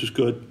game, which was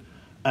good.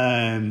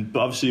 But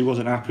obviously he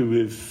wasn't happy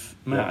with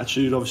my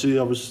attitude. Obviously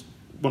I was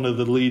one of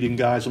the leading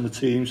guys on the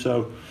team,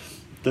 so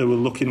they were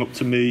looking up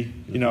to me.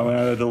 And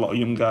I had a lot of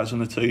young guys on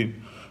the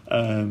team.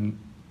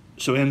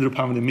 So we ended up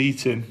having a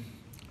meeting,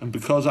 and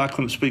because I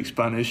couldn't speak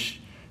Spanish,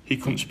 he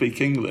couldn't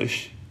speak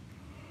English,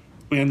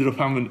 we ended up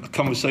having a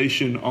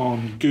conversation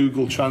on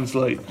Google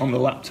Translate on the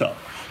laptop.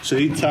 So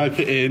he'd type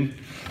it in,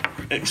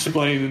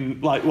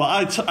 explaining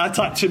I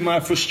typed in my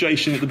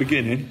frustration at the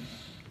beginning,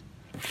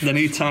 Then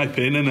he'd type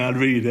in and I'd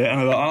read it, and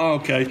I'd go, oh,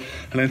 okay,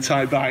 and then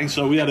type back.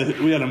 So we had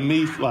a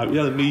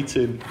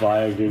meeting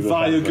via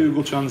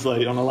Google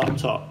Translate on a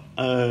laptop.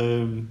 By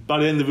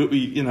the end of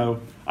it,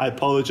 I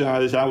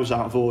apologised. I was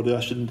out of order. I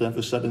shouldn't have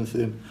ever said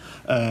anything.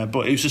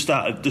 But it was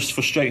just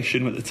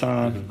frustration at the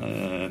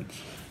time.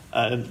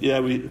 And yeah,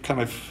 we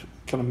kind of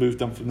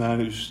moved on from there,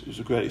 and it was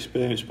a great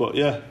experience. But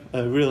yeah, I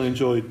really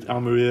enjoyed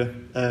Almeria.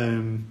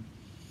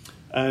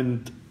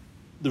 And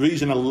the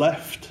reason I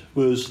left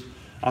was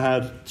I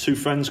had two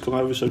friends come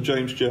over. So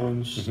James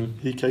Jones,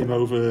 he came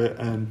over,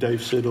 and Dave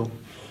Siddle,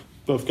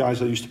 both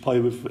guys I used to play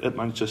with at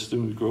Manchester,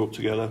 and we grew up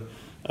together.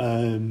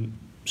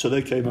 So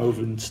they came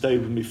over and stayed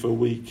with me for a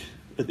week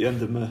at the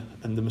end of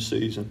my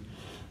season,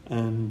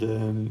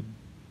 and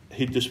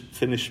he'd just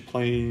finished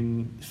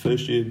playing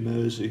first year in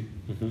Mersey,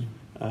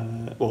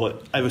 at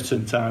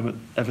Everton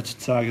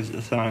Tigers at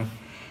the time,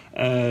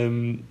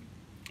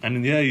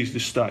 and yeah, he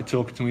just started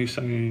talking to me,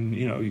 saying,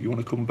 you want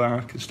to come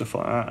back and stuff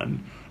like that.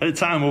 And at the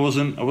time, I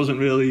wasn't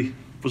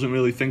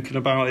really thinking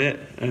about it,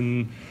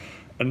 and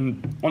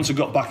once I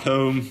got back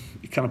home,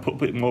 he kind of put a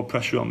bit more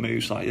pressure on me. He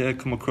was like, yeah,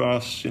 come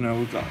across,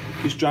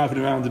 he's driving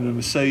around in a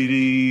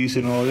Mercedes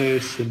and all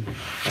this. And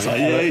it's like,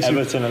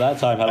 Everton at that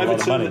time had a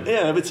lot of money.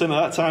 Yeah, Everton at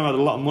that time had a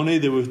lot of money.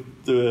 They were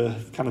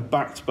kind of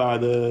backed by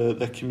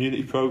their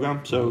community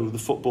programme. So the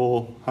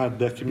football had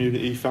their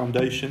community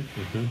foundation.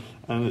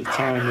 And at the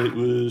time it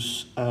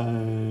was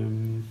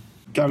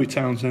Gary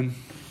Townsend.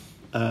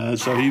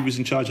 So he was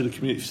in charge of the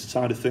community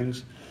side of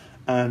things.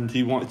 And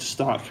he wanted to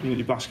start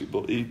community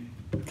basketball. He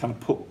kind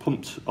of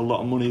pumped a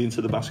lot of money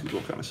into the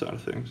basketball kind of side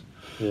of things,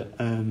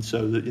 and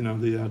so that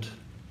they had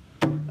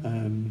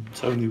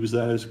Tony was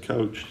there as a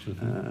coach,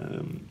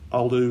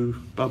 Aldo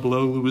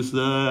Babalola was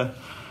there.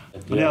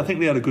 Yeah, I think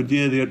they had a good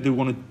year. They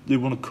won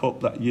a cup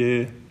that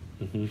year.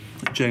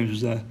 James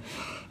was there,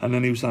 and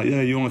then he was like,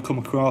 yeah, you want to come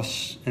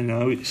across,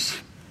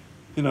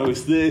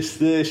 it's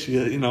this,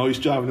 he's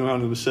driving around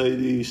in a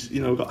Mercedes,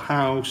 got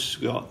house,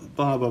 got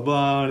blah, blah,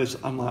 blah, and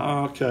I'm like,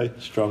 oh, okay.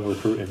 Strong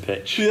recruiting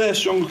pitch. Yeah,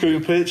 strong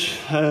recruiting pitch.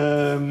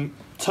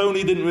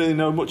 Tony didn't really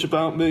know much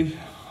about me,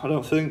 I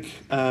don't think.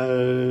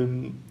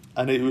 And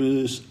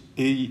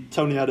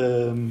Tony had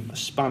a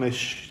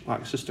Spanish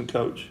assistant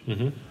coach,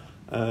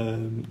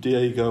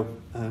 Diego,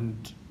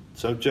 and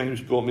so James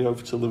brought me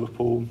over to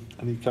Liverpool,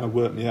 and he kind of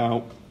worked me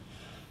out.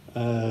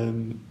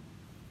 And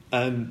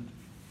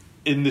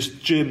in this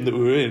gym that we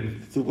were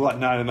in, there were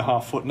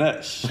 9.5 foot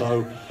nets.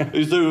 So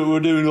we're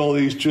doing all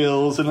these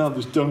drills, and I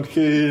was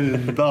dunking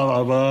and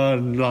blah blah blah,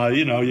 and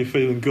you're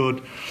feeling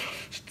good.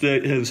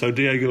 So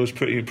Diego was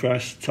pretty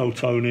impressed. Told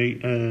Tony,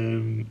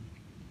 and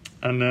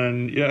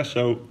then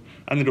so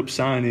I ended up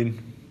signing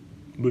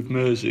with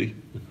Mersey,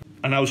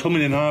 and I was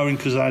humming and hawing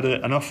because I had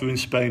an offer in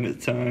Spain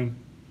at the time,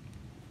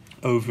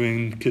 over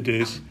in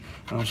Cadiz,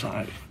 and I was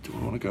like, do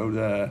I want to go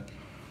there?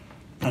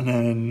 And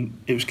then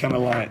it was kind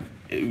of like,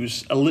 it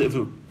was a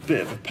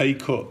bit of a pay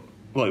cut.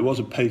 Well, it was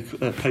a pay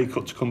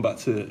cut to come back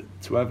to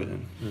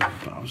Everton.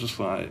 But I was just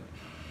like,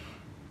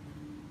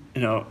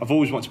 I've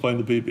always wanted to play in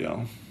the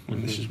BBL,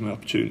 and this is my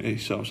opportunity.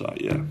 So I was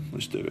like, yeah,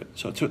 let's do it.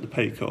 So I took the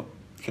pay cut,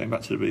 came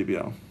back to the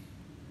BBL.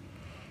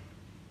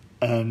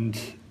 And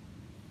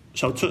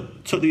so I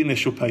took the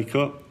initial pay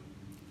cut,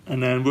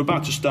 and then we're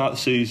about to start the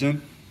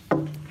season,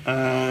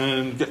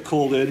 and get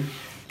called in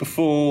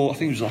before, I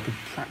think it was like a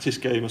practice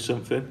game or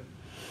something.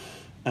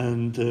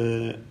 And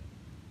we're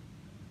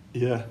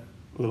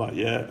like,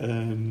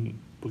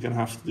 we're going to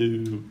have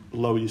to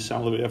lower your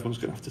salary. Everyone's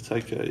going to have to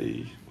take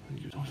a...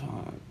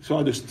 So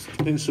I just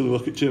instantly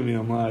look at Jimmy,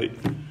 and I'm like,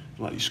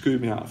 you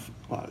screwed me out of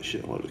a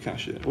shitload of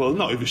cash. Well,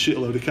 not even a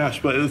shitload of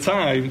cash, but at the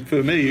time,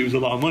 for me, it was a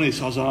lot of money.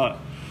 So I was like,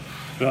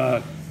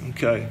 right,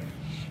 okay.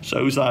 So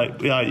it was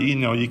like,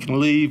 you can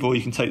leave or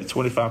you can take the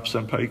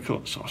 25% pay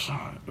cut. So I was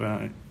like,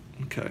 right,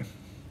 okay,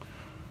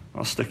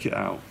 I'll stick it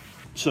out.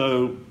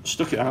 So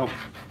stuck it out,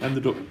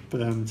 ended up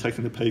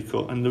taking the pay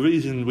cut, and the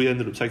reason we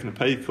ended up taking the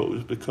pay cut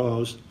was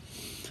because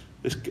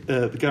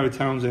the Gary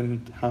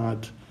Townsend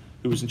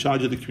who was in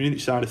charge of the community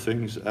side of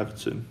things at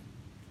Everton.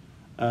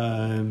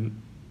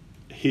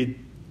 He'd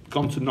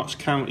gone to Notts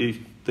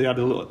County. They had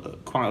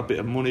quite a bit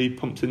of money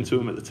pumped into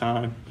him at the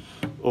time,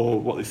 or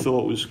what they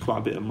thought was quite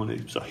a bit of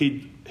money. So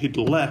he'd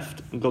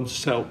left and gone to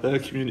set up their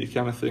community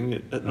kind of thing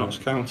at Notts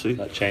County.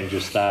 That change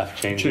of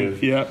staff, change of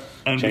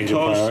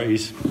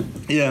priorities.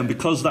 Yeah, and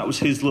because that was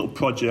his little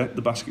project,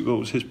 the basketball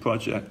was his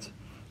project,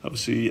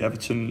 obviously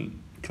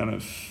Everton kind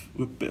of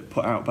were a bit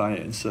put out by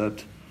it and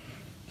said,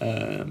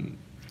 that's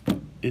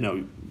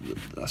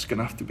going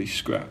to have to be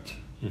scrapped.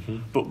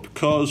 But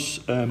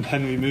because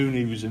Henry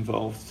Mooney was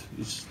involved,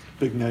 he's a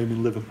big name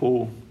in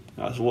Liverpool,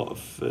 has a lot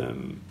of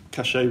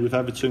cachet with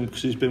Everton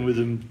because he's been with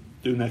them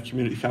doing their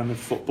community kind of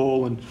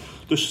football, and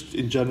just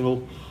in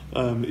general,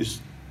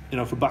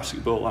 for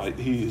basketball,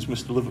 he is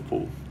Mr.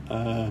 Liverpool,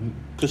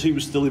 because he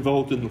was still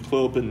involved in the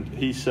club, and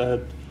he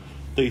said,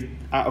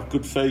 out of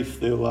good faith,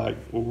 they were like,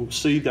 well, we'll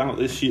seed out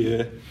this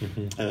year,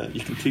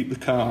 you can keep the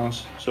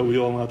cars. So we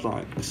all had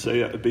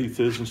Seat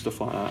Ibizas and stuff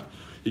like that.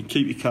 You can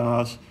keep your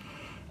cars,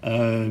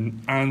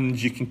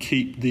 and you can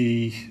keep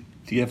the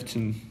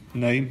Everton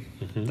name.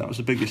 That was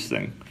the biggest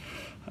thing.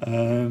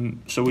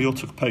 So we all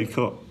took a pay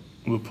cut.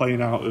 We were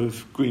playing out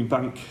of Green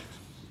Bank,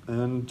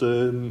 and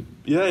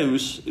it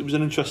was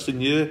an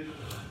interesting year.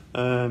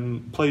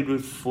 Played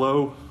with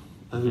Flo,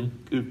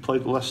 who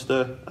played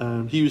Leicester.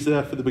 He was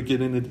there for the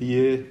beginning of the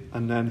year,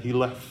 and then he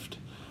left,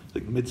 I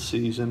think,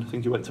 mid-season. I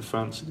think he went to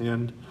France in the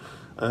end.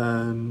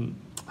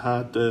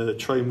 Had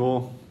Trey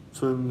Moore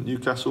from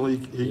Newcastle.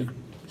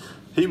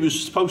 He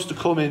was supposed to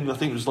come in, I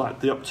think it was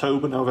like the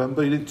October,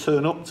 November. He didn't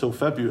turn up till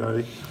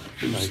February.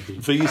 It was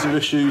visa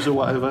issues or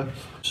whatever.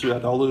 So we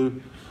had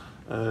Olu,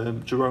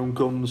 Jerome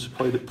Gums, who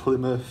played at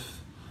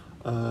Plymouth,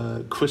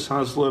 Chris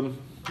Haslam,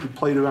 who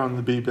played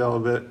around the BBL a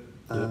bit,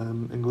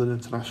 England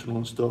International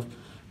and stuff.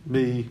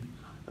 Me,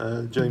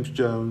 James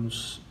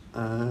Jones.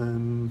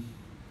 That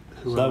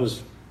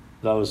was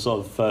sort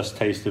of first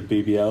taste of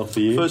BBL for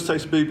you. First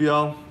taste of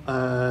BBL,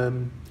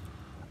 and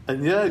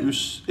it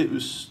was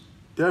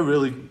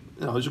really,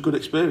 it was a good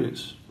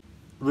experience.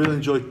 Really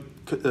enjoyed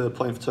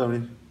playing for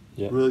Tony.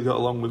 Yeah. Really got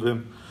along with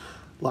him.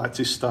 Liked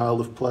his style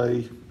of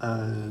play,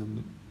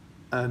 and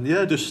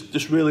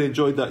just really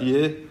enjoyed that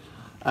year.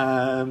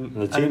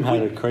 The team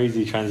had a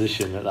crazy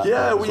transition at that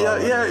point.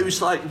 It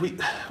was like we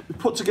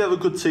put together a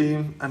good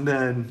team, and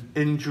then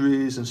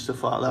injuries and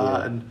stuff like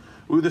that, and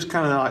we were just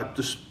kind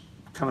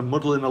of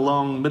muddling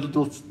along,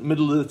 middle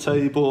of the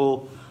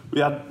table. We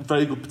had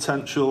very good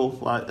potential.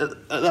 Like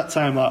at that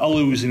time, like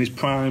Olu was in his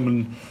prime,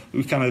 and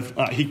we kind of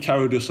like he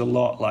carried us a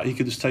lot. Like he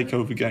could just take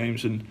over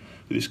games, and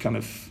we just kind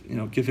of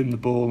give him the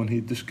ball, and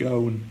he'd just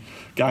go, and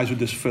guys would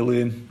just fill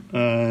in.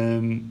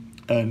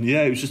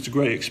 It was just a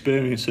great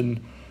experience,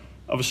 and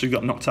obviously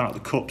got knocked out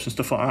of the cups and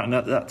stuff like that. And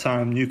at that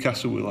time,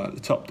 Newcastle were like the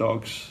top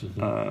dogs.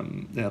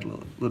 They had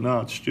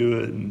Leonard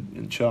Stewart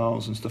and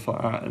Charles and stuff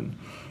like that, and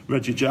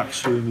Reggie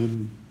Jackson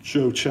and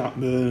Joe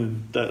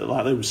Chapman. They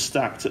were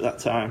stacked at that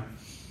time.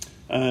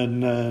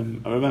 And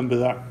I remember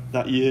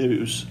that year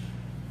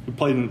we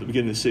played them at the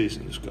beginning of the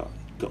season. Just got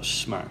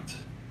smacked.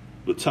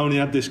 But Tony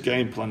had this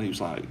game plan. He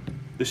was like,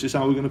 "This is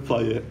how we're going to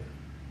play it."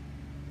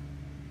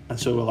 And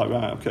so we're like,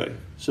 right, okay.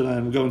 So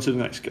then we go into the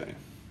next game,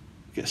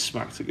 get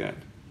smacked again.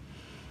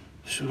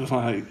 So we're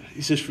like,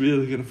 is this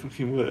really going to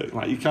fucking work?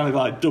 Like, you kind of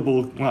like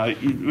double,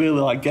 like, you really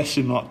like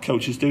guessing what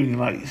coach is doing. You're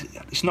like,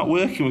 it's not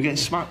working, we're getting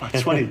smacked by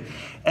 20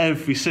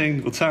 every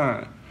single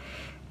time.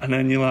 And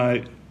then you're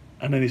like,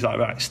 and then he's like,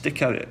 right,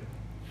 stick at it.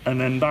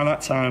 And then by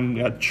that time, we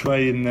had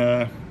Trey in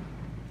there,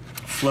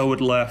 Flo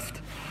had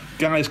left,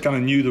 guys kind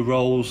of knew the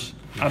roles.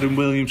 Adam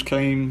Williams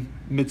came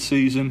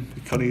mid-season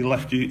because he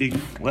left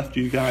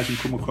you guys and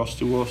come across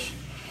to us.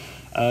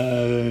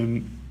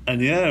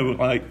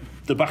 Like,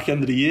 the back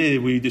end of the year,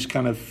 we just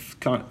kind of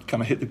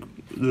hit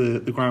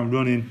the ground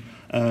running.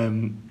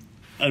 And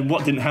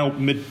what didn't help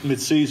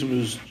mid-season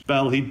was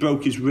Bell. He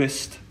broke his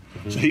wrist,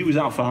 so he was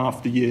out for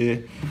half the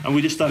year. And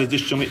we just started we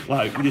just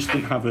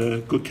didn't have a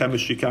good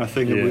chemistry kind of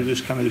thing, and we were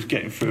just kind of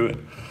getting through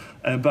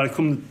it. By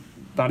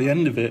the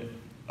end of it,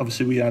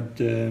 obviously we had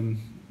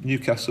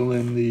Newcastle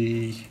in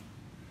the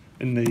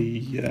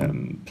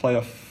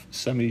playoff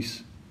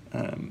semis,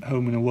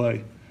 home and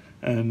away,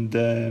 and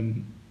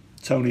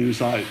Tony was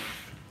like,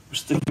 "We're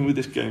sticking with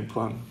this game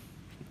plan.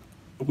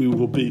 We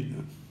will beat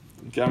them,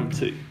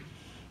 guarantee."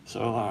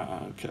 So I'm like,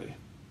 okay,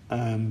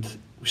 and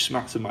we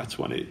smacked them by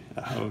 20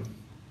 at home,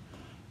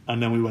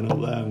 and then we went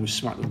up there and we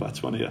smacked them by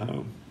 20 at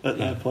home at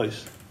their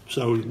place.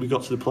 So we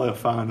got to the playoff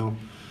final,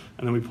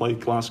 and then we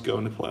played Glasgow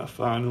in the playoff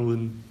final,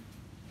 and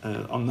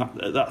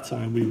at that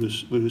time we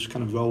was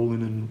kind of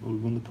rolling, and we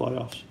won the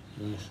playoffs.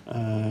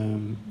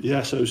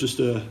 Nice. So it was just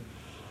a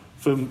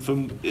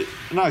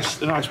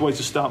nice way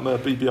to start my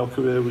BBL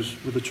career was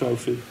with a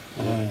trophy,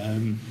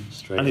 and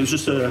it was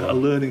just a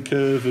learning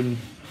curve,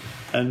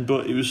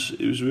 but it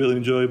was really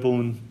enjoyable,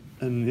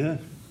 and yeah.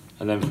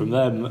 And then from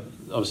there,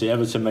 obviously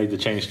Everton made the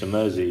change to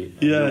Mersey.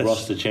 The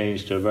roster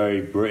changed to a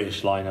very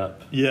British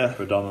lineup,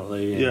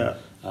 predominantly.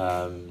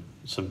 And,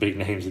 some big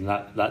names in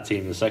that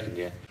team in the second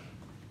year.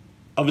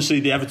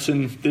 Obviously, the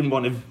Everton didn't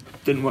want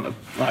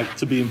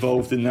to be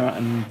involved in that,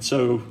 and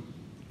so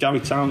Gary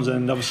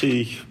Townsend,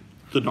 obviously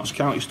the Notts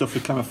County stuff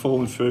had kind of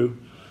fallen through,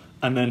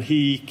 and then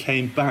he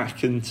came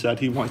back and said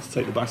he wanted to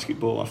take the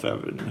basketball off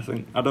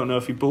Everton. I don't know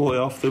if he bought it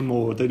off them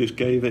or they just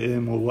gave it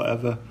him or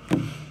whatever.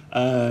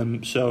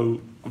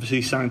 So obviously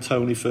he signed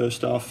Tony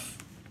first off,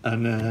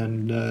 and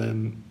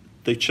then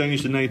they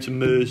changed the name to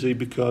Mersey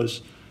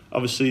because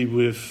obviously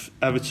with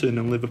Everton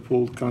and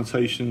Liverpool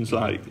connotations,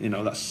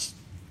 that's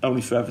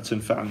only for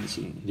Everton fans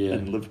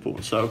and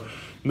Liverpool. So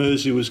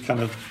Mersey was kind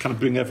of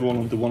bring everyone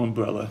under one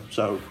umbrella,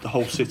 so the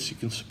whole city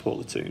can support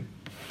the team,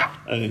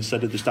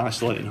 instead of just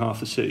isolating half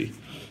the city.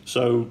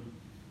 So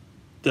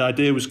the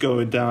idea was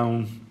going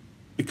down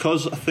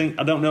because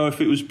I don't know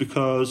if it was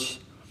because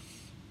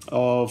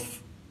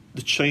of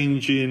the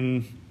change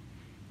in,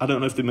 I don't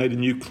know if they made a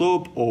new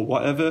club or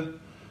whatever,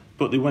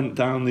 but they went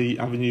down the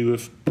avenue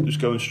of just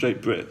going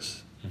straight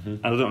Brits.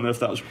 And I don't know if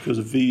that was because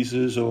of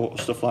visas or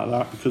stuff like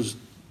that, because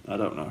I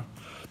don't know.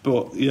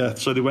 But yeah,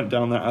 so they went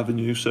down that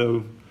avenue.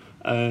 So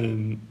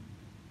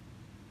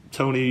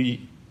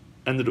Tony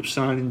ended up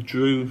signing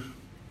Drew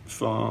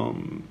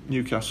from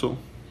Newcastle.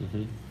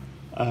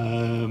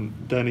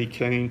 Then he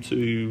came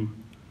to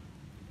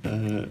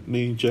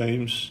me and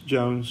James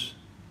Jones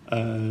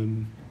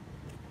and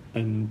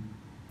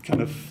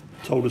kind of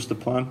told us the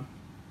plan.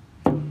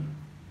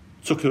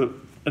 Took an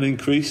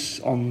increase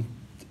on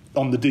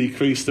the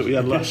decrease that we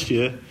had last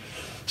year.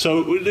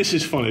 So this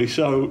is funny.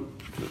 So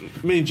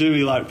me and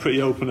Jimmy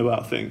pretty open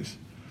about things.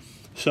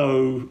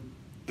 So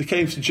they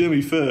came to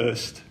Jimmy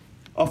first,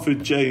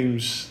 offered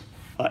James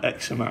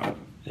X amount.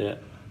 Yeah.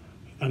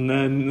 And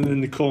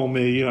then they called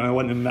me. I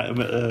went and met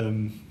him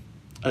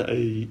at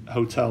a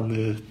hotel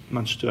near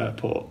Manchester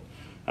Airport,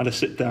 and I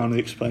sit down and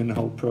explain the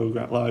whole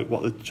programme,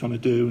 what they're trying to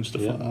do and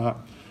stuff like that,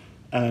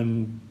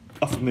 and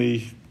offered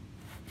me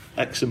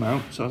X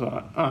amount. So I was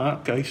like, all right,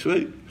 okay,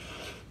 sweet.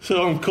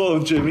 So I'm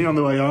calling Jimmy on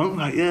the way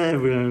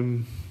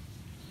home,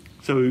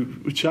 so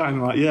we're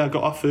chatting, I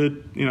got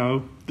offered,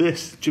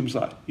 this. Jim's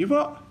like, you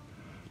what?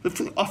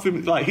 They've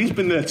offered me, he's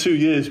been there 2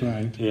 years,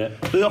 man. Yeah.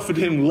 They offered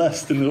him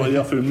less than what they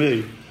offered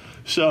me.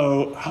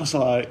 So I was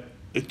like,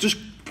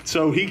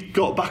 so he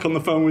got back on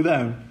the phone with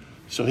them.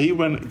 So he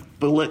went,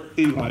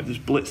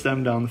 just blitzed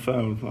them down the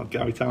phone, like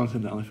Gary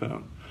Townsend down the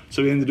phone.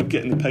 So he ended up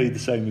getting paid the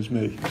same as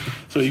me.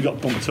 So he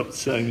got bumped up the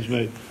same as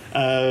me.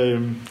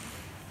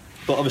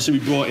 But obviously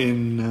we brought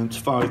in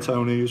Tafari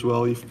Tony as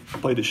well. He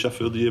played at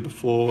Sheffield the year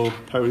before.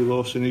 Perry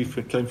Lawson, he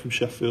came from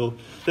Sheffield.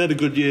 They had a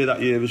good year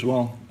that year as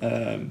well.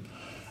 And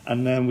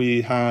then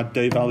we had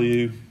Dave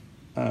Aliu.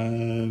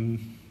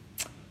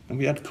 And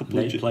we had a couple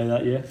Nate play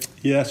that year?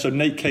 Yeah, so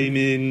Nate came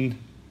in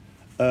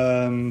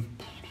a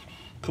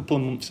couple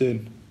of months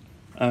in.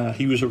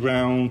 He was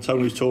around,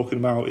 Tony was talking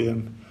about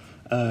him.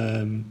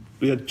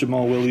 We had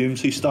Jamal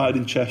Williams. He started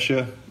in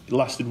Cheshire. He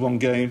lasted one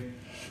game.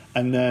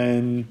 And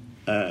then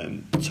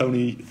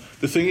Tony...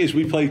 The thing is,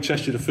 we played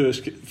Cheshire the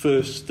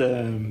first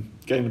game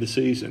of the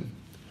season.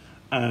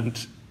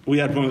 And we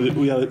had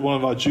one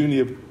of our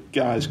junior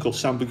guys called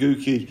Sam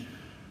Baguki,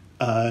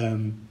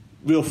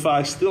 real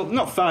feisty,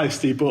 not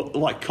feisty, but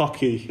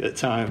cocky at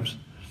times.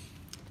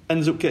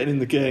 Ends up getting in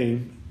the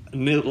game,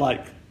 and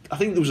I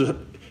think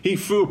he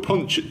threw a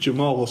punch at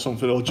Jamal or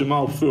something, or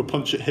Jamal threw a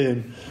punch at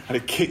him, and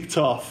it kicked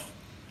off.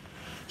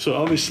 So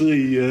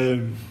obviously,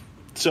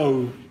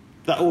 so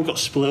that all got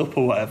split up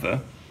or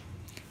whatever,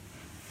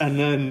 and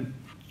then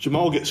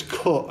Jamal gets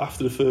cut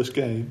after the first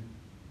game.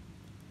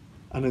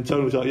 And then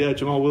Tony was like, yeah,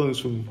 Jamal Williams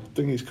from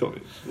Thingy's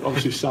coming.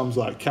 Obviously, Sam's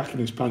cacking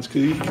his pants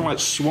because he kind of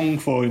swung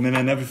for him, and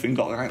then everything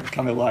got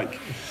kind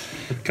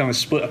of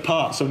split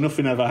apart, so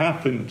nothing ever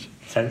happened.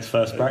 Tense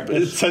first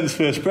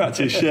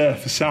practice. Yeah,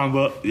 for Sam.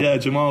 But yeah,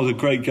 Jamal was a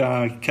great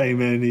guy. Came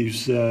in, he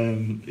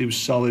was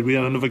solid. We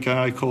had another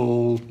guy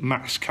called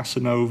Max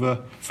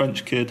Casanova,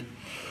 French kid.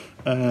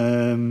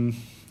 I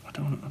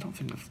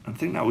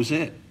think that was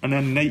it. And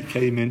then Nate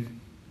came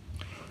in.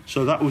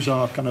 So that was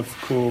our kind of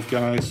core of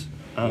guys.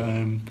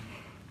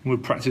 We were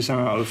practising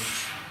out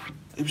of...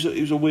 It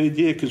was a weird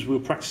year because we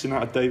were practising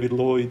out of David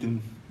Lloyd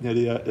near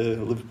the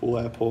Liverpool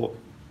airport,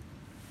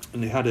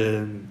 and they had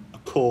a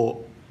court,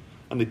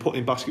 and they put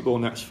in basketball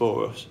nets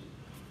for us.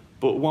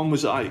 But one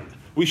was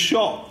we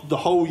shot the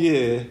whole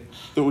year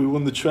that we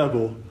won the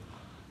treble.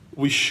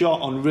 We shot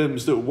on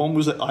rims that one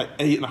was at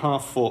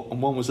 8.5 foot and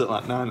one was at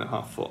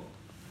 9.5 foot,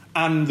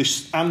 and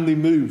they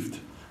moved,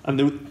 and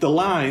the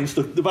lines,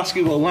 the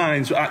basketball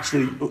lines were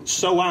actually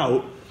so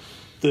out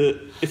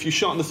that if you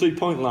shot on the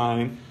 3-point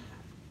line,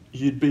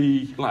 you'd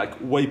be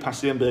way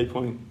past the NBA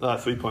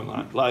 3-point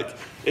line.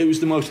 It was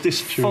the most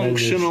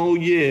dysfunctional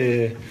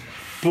year,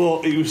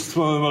 but it was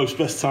one of the most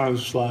best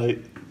times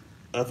that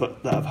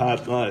I've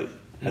had.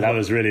 And that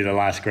was really the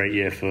last great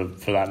year for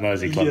that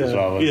Mersey club as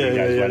well. You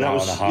guys went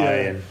out on a high.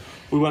 And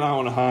we went out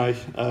on a high.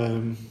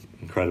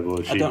 Incredible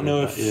achievement. I don't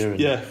know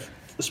if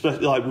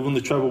especially we won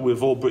the treble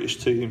with all British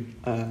team.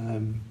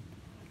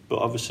 But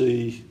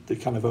obviously they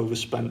kind of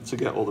overspent to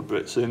get all the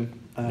Brits in.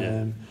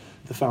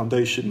 The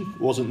foundation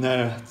wasn't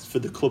there for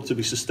the club to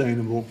be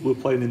sustainable. We were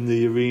playing in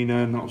the arena,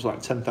 and that was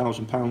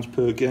 £10,000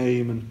 per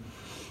game,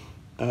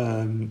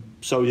 and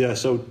so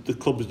the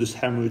club was just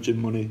hemorrhaging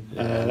money.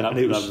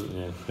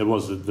 It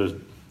was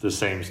the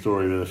same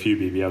story with a few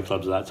BBL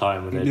clubs at that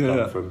time, when they'd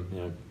gone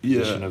from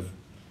position of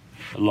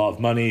a lot of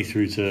money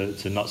through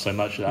to not so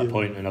much at that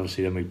point, and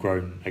obviously then we've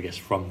grown, I guess,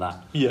 from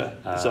that. Yeah,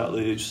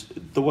 exactly.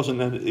 There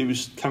wasn't any, it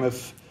was kind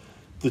of,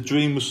 the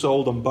dream was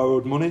sold on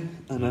borrowed money,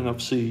 and then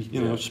obviously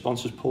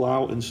sponsors pull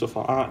out and stuff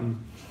like that,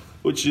 and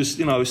which is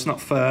it's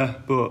not fair,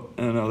 but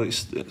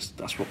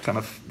that's what kind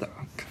of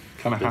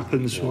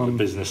happens. The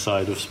business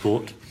side of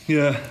sport.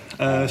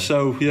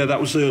 That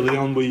was early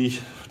on. We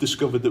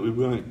discovered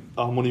that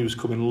our money was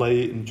coming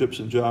late in drips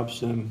and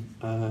drabs,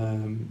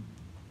 and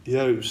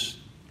it was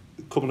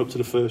coming up to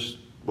the first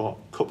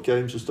cup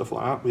games and stuff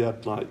like that. We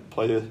had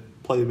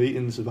player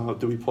meetings about,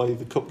 do we play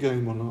the cup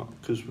game or not,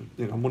 because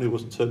money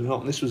wasn't turning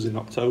up, and this was in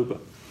October,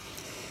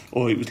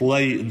 or it was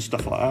late and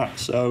stuff like that.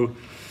 So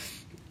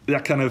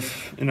that kind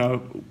of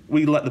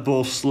we let the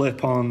ball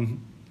slip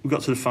on. We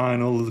got to the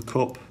final of the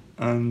cup,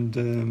 and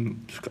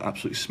just got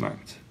absolutely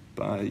smacked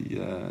by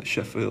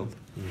Sheffield.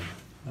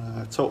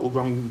 Total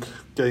wrong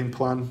game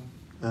plan.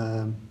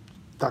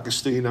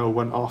 D'Agostino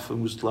went off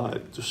and was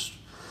like just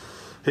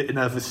hitting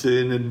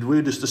everything, and we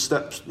were just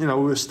we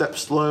were a step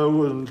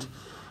slow, and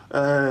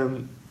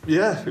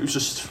it was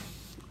just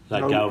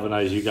that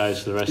galvanised you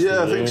guys for the rest of the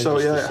year. I think so.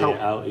 Just Yeah, to see it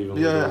out, even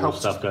with all the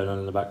stuff going on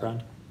in the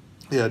background.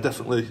 Yeah,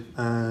 definitely.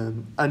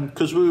 And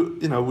because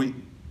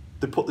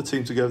they put the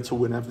team together to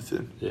win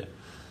everything. Yeah.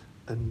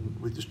 And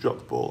we just dropped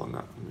the ball on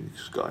that. And we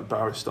just got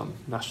embarrassed on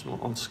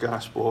Sky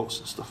Sports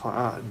and stuff like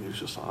that. And it was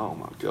just like, oh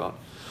my God.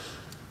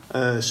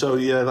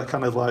 That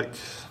kind of like,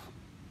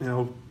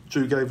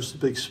 Drew gave us a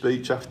big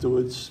speech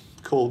afterwards,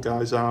 called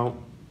guys out.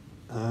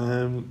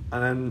 And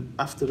then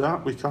after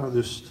that, we kind of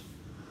just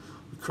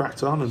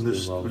cracked on and we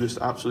just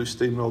absolutely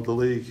steamrolled the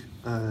league.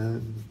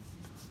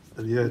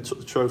 Took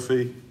the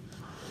trophy,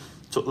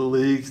 took the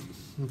league,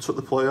 and took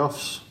the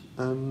playoffs.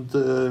 And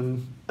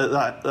at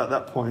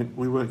that point,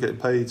 we weren't getting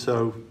paid.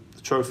 So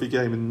the trophy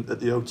game at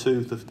the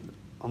O2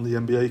 on the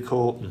NBA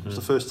court was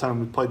the first time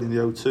we played in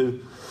the O2.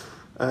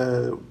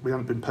 We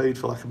hadn't been paid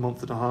for like a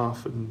month and a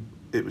half, and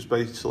it was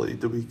basically,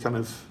 do we kind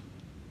of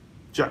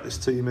jack this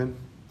team in?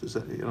 Does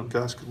that,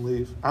 guys can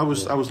leave? I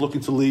was looking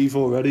to leave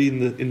already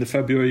in the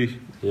February,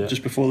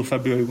 just before the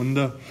February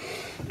window,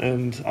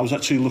 and I was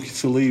actually looking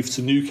to leave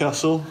to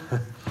Newcastle,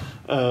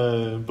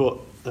 but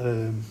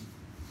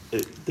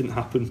it didn't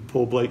happen.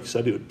 Paul Blake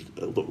said it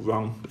would look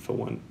wrong if I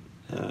went,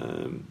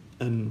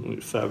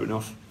 and fair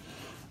enough.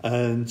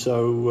 And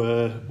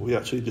so we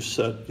actually just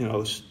said,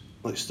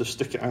 let's just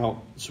stick it out,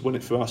 let's win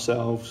it for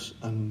ourselves,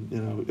 and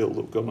it'll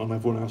look good on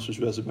everyone else's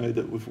resume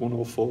that we've won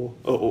all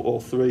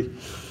three.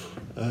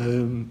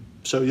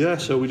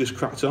 So we just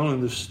cracked on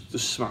and just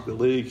smacked the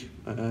league.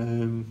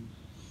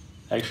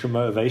 Extra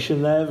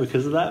motivation there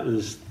because of that?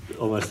 Was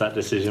almost that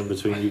decision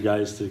between you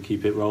guys to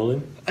keep it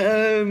rolling?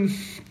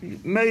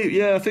 Maybe,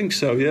 yeah, I think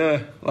so.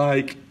 Yeah,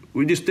 like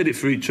we just did it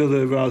for each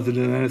other rather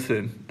than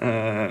anything.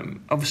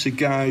 Obviously,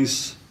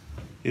 guys,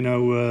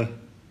 losing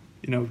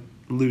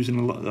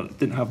a lot,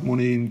 didn't have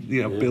money and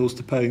bills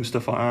to pay and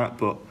stuff like that.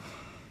 But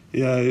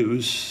yeah, it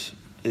was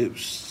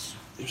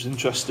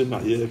interesting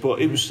that year. But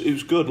it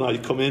was good. Like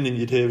you come in and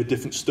you'd hear a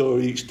different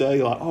story each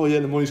day. Like, oh yeah,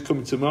 the money's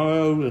coming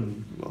tomorrow,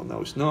 and well, no,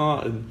 it's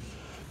not.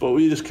 But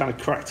we just kind of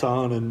cracked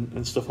on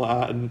and stuff like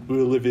that. And we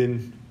were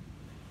living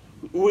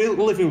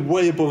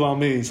way above our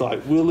means.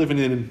 Like we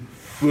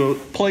were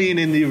playing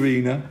in the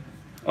arena,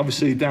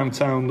 obviously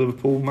downtown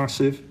Liverpool,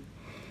 massive,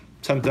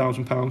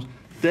 £10,000.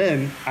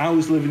 Then I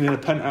was living in a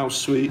penthouse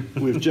suite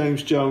with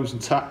James Jones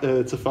and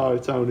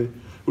Tafari Tony.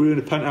 We were in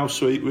a penthouse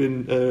suite. We were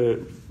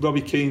in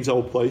Robbie Keane's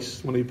old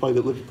place when he played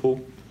at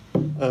Liverpool.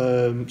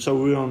 So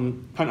we were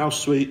on penthouse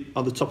suite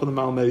on the top of the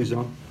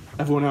Malmaison.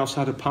 Everyone else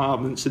had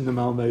apartments in the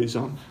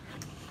Malmaison.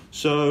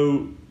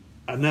 So,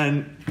 and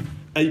then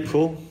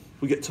April,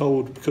 we get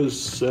told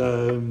because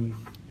the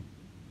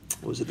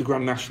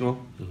Grand National,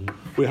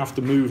 we have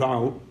to move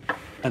out,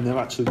 and they've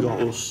actually got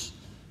us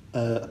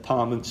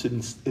apartments in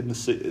the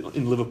city,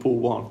 in Liverpool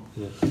 1.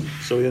 Yeah.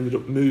 So we ended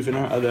up moving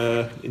out of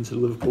there into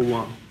Liverpool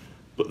 1.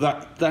 But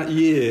that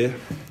year,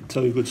 I'll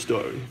tell you a good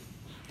story.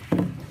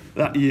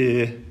 That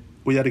year,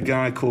 we had a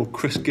guy called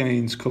Chris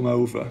Gaines come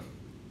over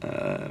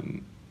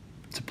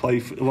to play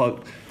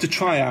to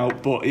try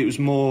out, but it was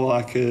more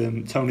like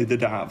Tony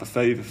did it out of a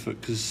favour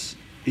because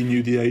he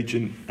knew the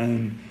agent,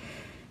 and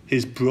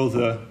his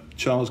brother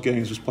Charles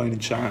Gaines was playing in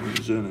China and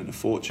was earning a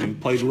fortune.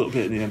 Played a little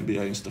bit in the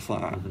NBA and stuff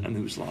like that, and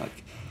he was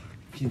like,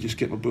 "Can you just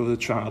get my brother a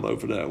trial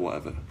over there, or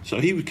whatever?" So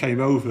he came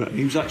over and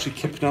he was actually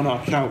keeping on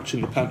our couch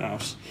in the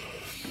penthouse.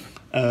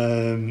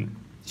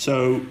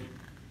 So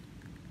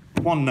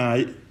one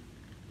night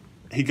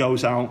he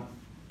goes out,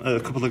 a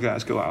couple of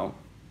guys go out.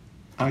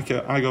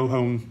 I go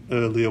home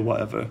early or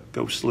whatever,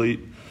 go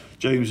sleep.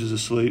 James is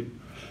asleep,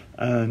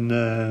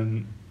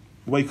 and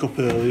wake up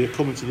early,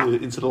 come into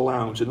the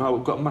lounge, and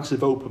I've got a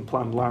massive open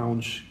plan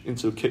lounge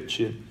into a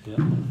kitchen. Yeah.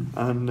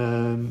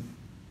 And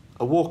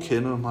I walk in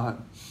and I'm like,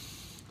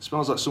 it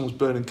smells like someone's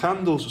burning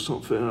candles or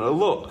something. And I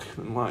look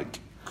and like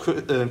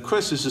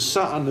Chris is just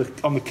sat on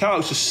the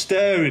couch, just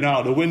staring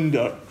out the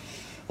window,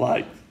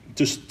 like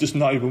just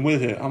not even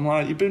with it. I'm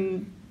like, you've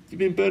been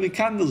burning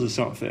candles or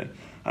something?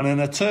 And then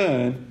I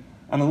turn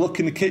and I look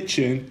in the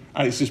kitchen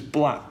and it's just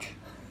black.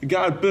 The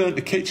guy had burnt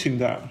the kitchen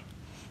down.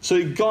 So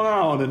he'd gone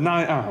out on a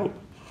night out,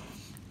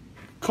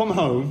 come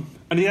home,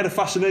 and he had a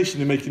fascination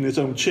in making his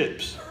own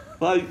chips.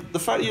 Like the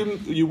fact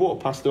you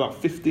walk past about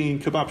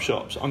 15 kebab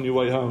shops on your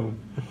way home,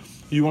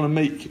 you want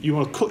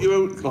to cut your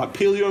own, like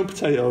peel your own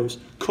potatoes,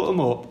 cut them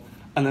up,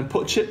 and then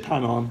put a chip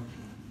pan on.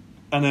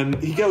 And then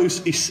he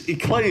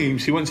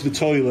claims he went to the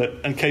toilet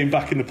and came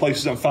back and the place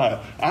was on fire.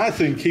 I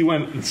think he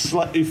went and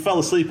he fell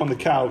asleep on the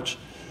couch,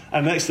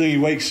 and next thing he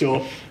wakes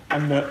up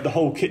and the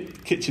whole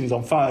kitchen's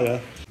on fire.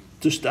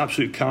 Just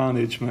absolute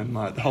carnage, man.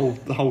 Like the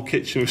whole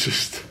kitchen was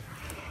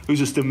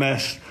just a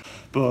mess.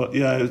 But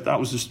yeah, that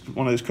was just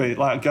one of those crazy.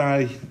 Like a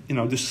guy,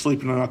 just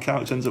sleeping on our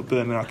couch ends up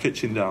burning our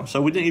kitchen down.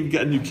 So we didn't even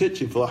get a new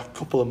kitchen for like a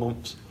couple of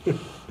months.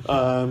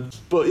 But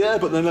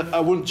then I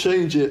wouldn't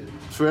change it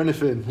for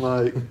anything.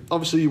 Like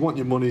obviously you want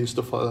your money and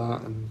stuff like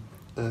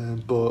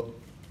that, but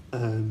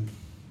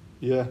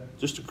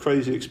just a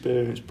crazy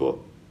experience, but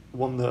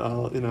one that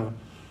I'll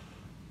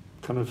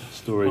kind of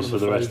stories for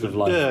the rest of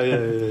life.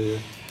 Yeah.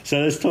 So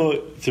let's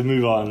talk to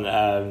move on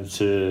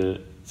to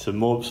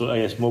more, so I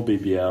guess more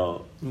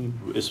BBL,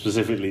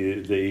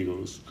 specifically the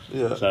Eagles.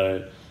 Yeah.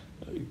 So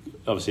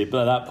obviously,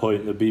 but at that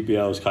point, the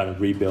BBL was kind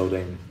of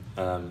rebuilding,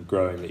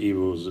 growing. The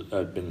Eagles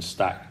had been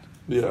stacked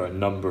for a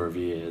number of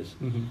years.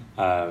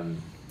 Mm-hmm.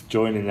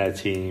 Joining their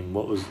team,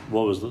 what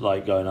was it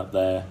like going up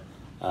there,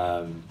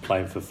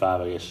 playing for Fab?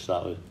 I guess to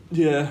start with.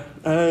 Yeah.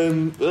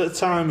 At the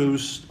time, it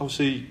was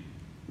obviously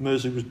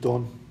Mersey was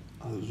done.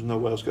 There was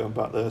nowhere else going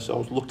back there, so I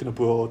was looking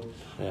abroad,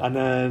 and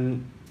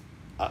then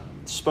I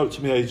spoke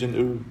to my agent,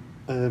 who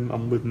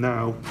I'm with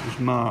now, who's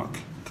Mark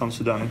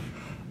Considine.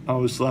 I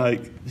was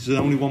like, "There's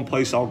only one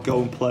place I'll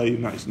go and play,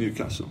 and that's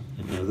Newcastle.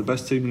 Mm-hmm. The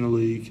best team in the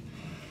league.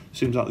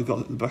 Seems like they've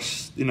got the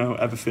best,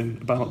 everything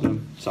about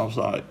them. So I was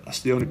like, that's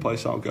the only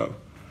place I'll go.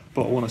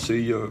 But I want to see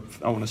Europe.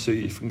 I want to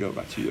see if I can go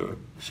back to Europe.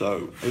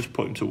 So I was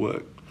put him to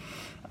work,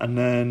 and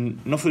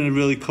then nothing had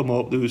really come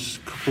up. There was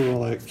a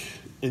couple of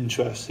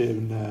interests here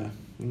and there.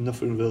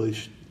 Nothing really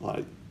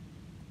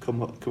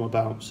come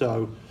about.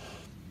 So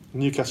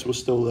Newcastle was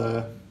still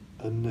there,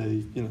 and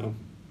they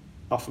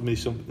offered me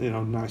some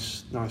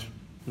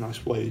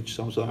nice wage.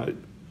 So I was like,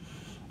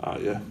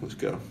 let's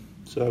go.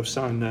 So I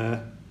signed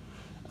there,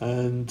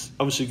 and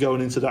obviously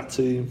going into that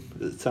team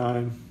at the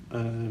time,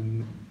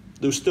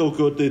 they were still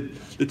good.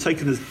 They'd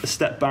taken a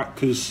step back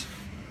because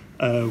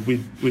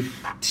we'd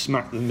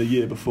smacked them the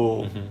year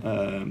before,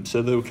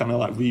 so they were kind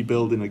of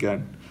rebuilding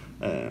again.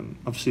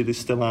 Obviously they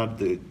still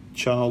had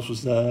Charles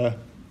was there,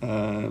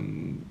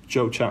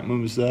 Joe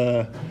Chapman was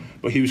there,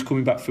 but he was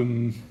coming back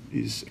from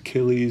his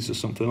Achilles or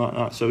something like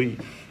that, so he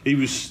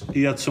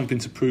had something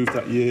to prove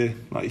that year,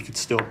 he could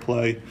still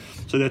play.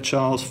 So they had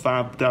Charles,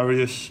 Fab,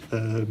 Darius,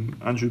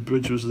 Andrew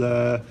Bridge was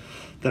there.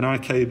 Then I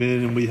came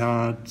in and we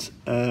had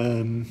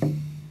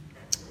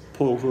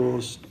Paul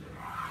Rose,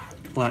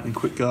 Lightning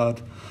Quick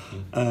Guard,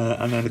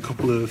 and then a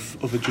couple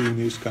of other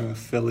juniors kind of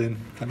fill in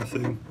kind of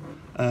thing.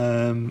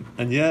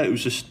 It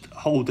was just a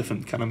whole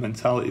different kind of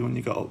mentality when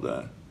you got up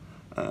there.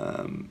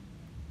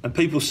 And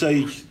people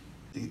say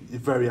you're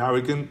very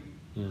arrogant,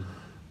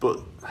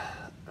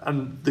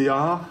 and they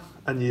are,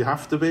 and you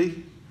have to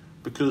be,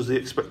 because the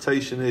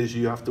expectation is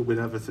you have to win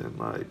everything.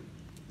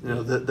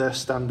 Their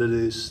standard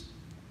is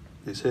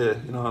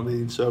here. You know what I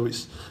mean? So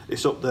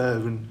it's up there,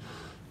 and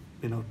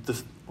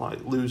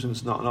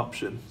losing's not an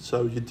option.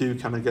 So you do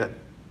kind of get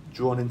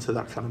drawn into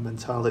that kind of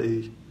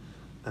mentality.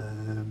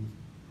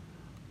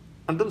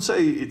 I don't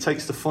say it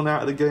takes the fun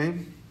out of the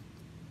game,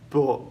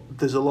 but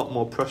there's a lot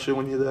more pressure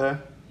when you're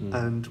there,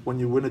 and when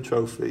you win a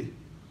trophy,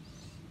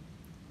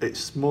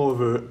 it's more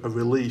of a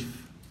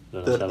relief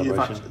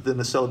than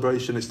a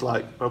celebration. It's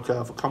like, okay,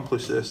 I've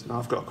accomplished this, now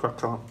I've got to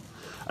crack on.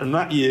 And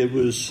that year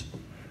was,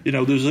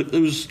 there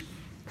was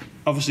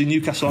obviously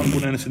Newcastle hadn't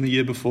won anything the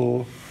year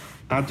before.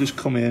 I'd just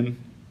come in,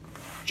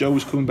 Joe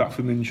was coming back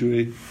from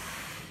injury,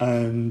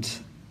 and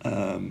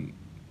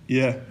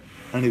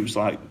and it was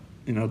like,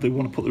 they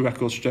want to put the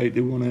record straight.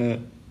 They want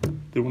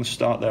to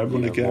start their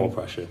run again.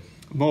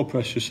 More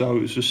pressure. So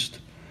it was just,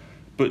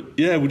 but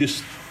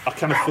I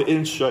kind of fit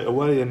in straight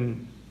away,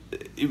 and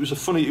it was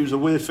a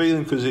weird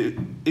feeling, because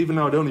even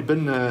though I'd only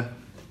been there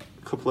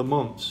a couple of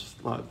months,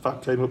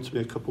 Fab came up to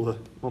me a couple of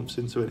months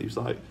into it. He was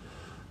like,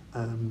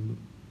 "I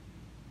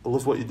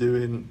love what you're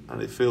doing,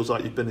 and it feels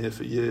like you've been here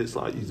for years.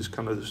 You just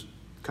kind of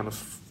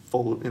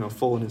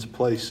fallen into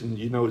place, and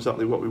you know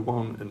exactly what we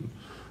want and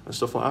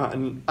stuff like that."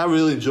 And I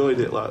really enjoyed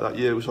it. That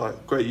year was a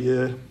great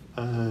year.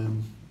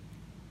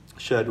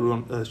 Shared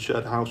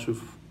a house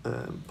with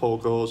Paul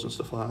Gores and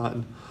stuff like that.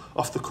 And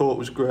off the court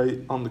was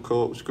great. On the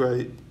court was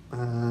great.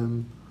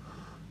 It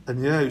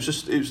was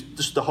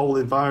just the whole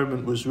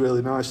environment was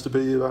really nice to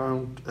be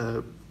around.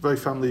 Very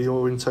family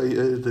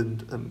orientated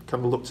and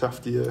kind of looked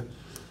after you.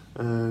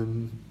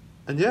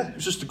 It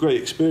was just a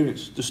great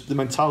experience. Just the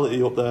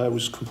mentality up there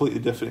was completely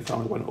different. It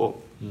kind of went up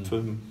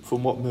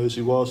from what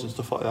Mersey was and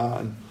stuff like that.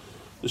 And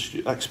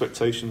the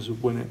expectations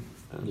of winning,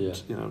 and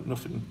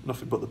nothing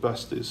but the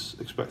best is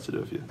expected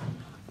of you.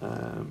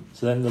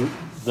 So then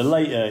the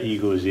later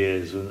Eagles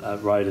years, when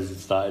Riders had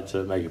started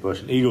to make a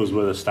push, and Eagles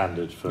were the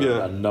standard for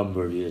a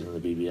number of years in the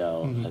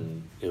BBL,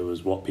 and it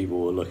was what people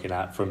were looking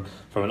at from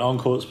an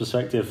on-court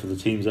perspective for the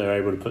teams they were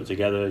able to put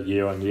together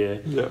year on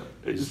year.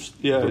 It's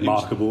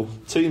remarkable.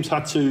 Teams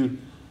had to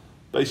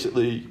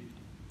basically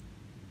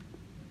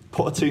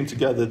put a team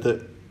together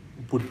that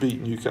would beat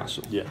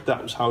Newcastle.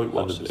 That was how it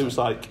was. 100%. It was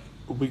like,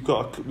 we've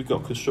got to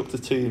construct a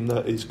team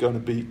that is going to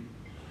beat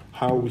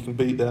how we can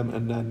beat them,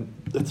 and then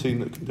the team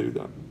that can do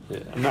that.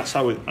 And that's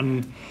how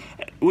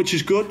which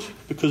is good,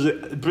 because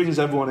it brings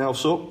everyone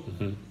else up.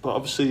 But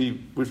obviously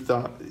with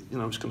that,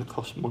 it's going to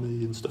cost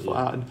money and stuff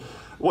like that. And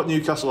what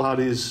Newcastle had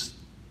is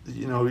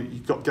you know,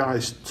 you've got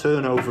guys,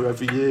 turnover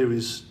every year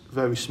is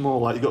very small.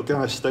 Like, you've got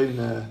guys staying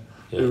there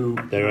who...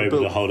 They're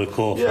able to hold a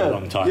core for a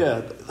long time.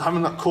 Yeah,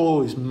 having that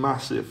core is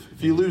massive.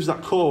 If you lose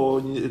that core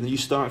and you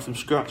start from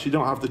scratch, you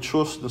don't have the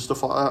trust and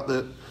stuff like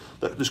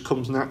that just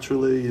comes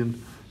naturally,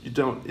 and you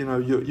don't, you know,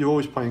 you're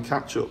always playing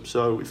catch-up.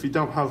 So if you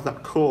don't have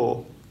that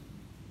core,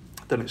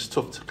 then it's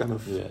tough to kind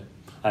of... Yeah.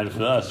 And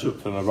for us,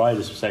 from a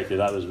rider's perspective,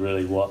 that was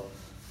really what...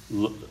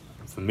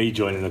 For me,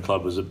 joining the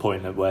club was a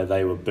point at where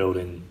they were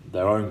building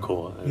their own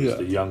core. It was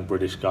the young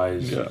British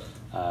guys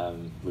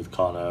with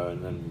Connor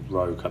and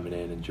Rowe coming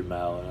in and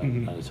Jamel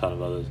and a ton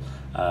of others.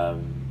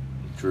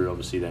 Drew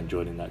obviously then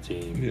joining that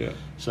team. Yeah.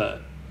 So,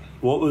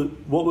 what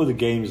were the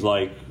games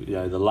like? You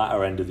know, the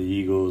latter end of the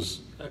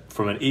Eagles,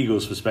 from an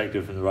Eagles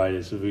perspective, from the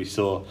riders. We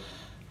saw.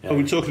 Are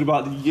we talking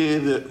about the year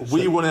that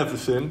we won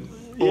everything,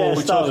 or Yeah, are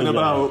we talking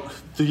about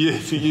the year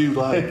for you?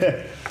 Like,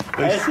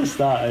 let's just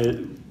start.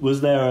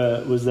 Was there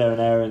an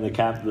area in the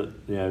camp that,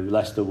 you know,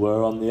 Leicester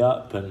were on the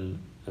up and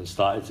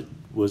started to,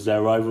 was there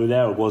a rivalry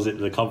there, or was it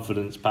the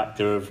confidence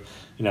factor of,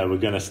 you know, we're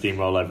going to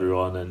steamroll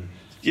everyone?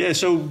 And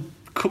so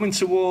coming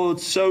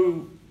towards,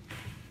 so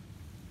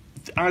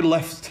I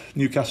left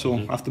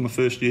Newcastle after my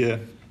first year,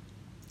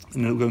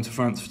 and then going to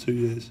France for 2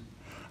 years,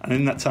 and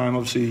in that time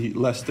obviously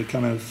Leicester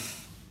kind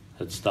of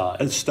had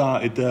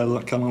started their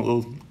kind of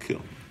little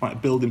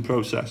like building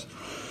process,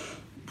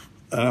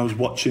 and I was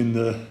watching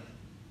the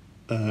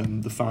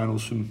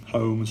finals from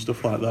home and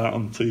stuff like that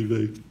on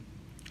TV,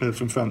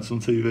 from France on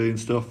TV and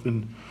stuff,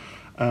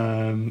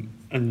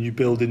 and you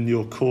build in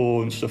your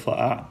core and stuff like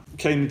that.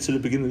 Came into the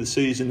beginning of the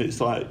season,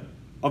 it's like,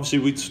 obviously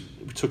we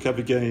took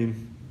every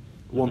game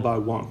one by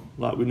one,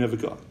 like we never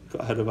got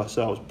ahead of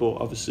ourselves, but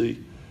obviously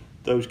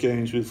those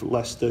games with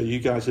Leicester, you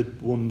guys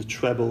had won the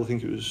treble. I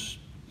think it was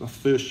my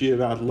first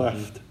year I'd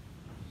left.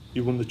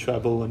 You won the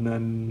treble, and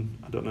then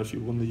I don't know if you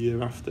won the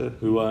year after.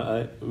 We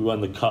won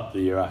the cup the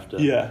year after.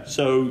 Yeah,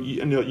 so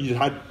you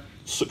had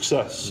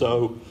success.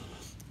 So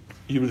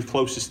you were the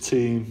closest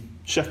team.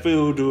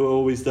 Sheffield were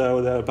always there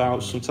or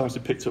thereabouts. Sometimes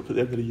they picked up at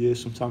the end of the year,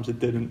 sometimes they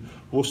didn't.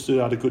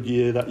 Worcester had a good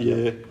year that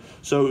year.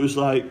 So it was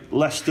like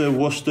Leicester,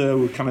 Worcester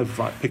were kind of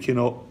like picking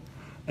up.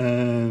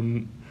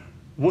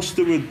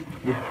 Worcester were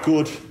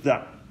good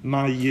that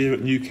my year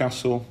at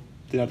Newcastle.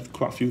 They had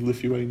quite a few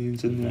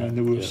Lithuanians in there, and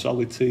they were a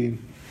solid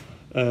team.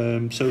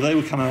 So they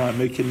were kind of like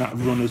making that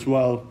run as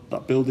well,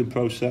 that building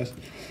process.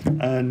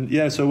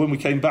 And so when we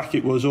came back,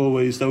 it was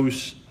always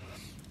those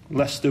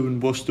Leicester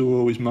and Worcester were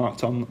always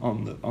marked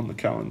on the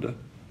calendar,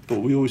 but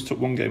we always took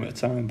one game at a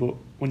time. But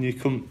when you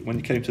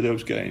came to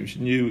those games,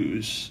 you knew it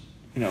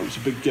was a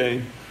big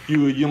game.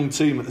 You were a young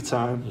team at the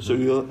time, so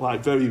you were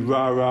like very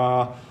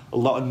rah-rah, a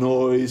lot of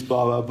noise,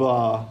 blah blah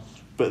blah.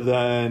 But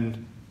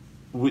then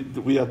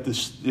we had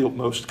the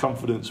utmost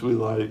confidence. We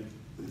were like,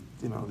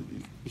 you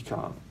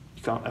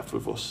can't F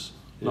with us,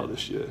 not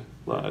this year.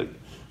 Like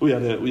we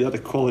had a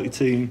quality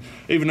team,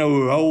 even though we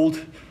were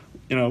old.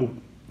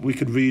 We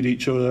could read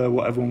each other,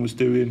 what everyone was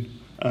doing,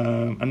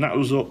 and that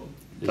was up.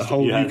 The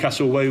whole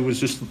Newcastle way was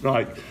just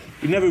like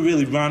we never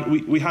really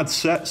ran. We had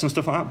sets and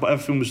stuff like that, but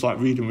everything was like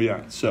read and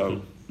react.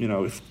 So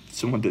if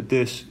someone did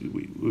this,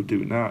 we were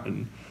doing that,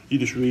 and you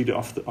just read it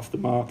off the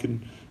mark,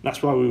 and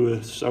that's why we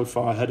were so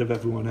far ahead of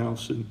everyone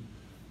else.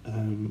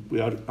 And we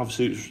had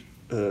obviously it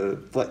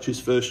was Fletcher's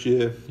first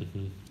year.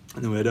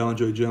 And then we had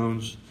Andre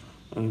Jones,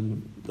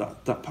 and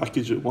that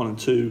package at 1 and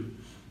 2,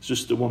 it's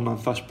just a one-man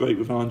fast break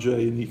with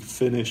Andre, and he could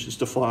finish and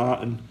stuff like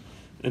that. And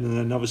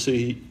then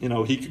obviously,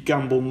 he could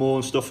gamble more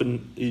and stuff,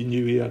 and he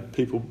knew he had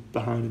people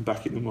behind him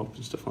backing him up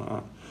and stuff like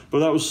that.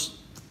 But that was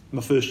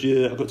my first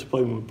year. I got to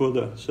play with my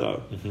brother,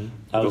 so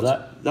how was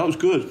that? That was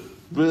good,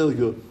 really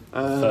good.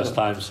 First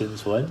time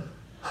since when?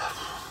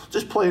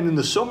 Just playing in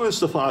the summer and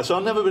stuff like that. So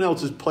I've never been able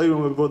to play with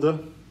my brother,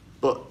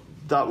 but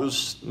that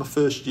was my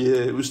first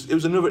year.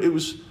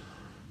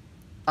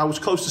 I was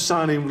close to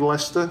signing with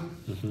Leicester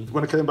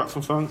when I came back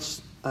from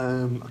France.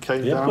 I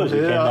came down here.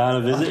 You came down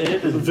and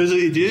visited.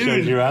 Visited you.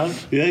 Showed you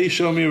around. Yeah, you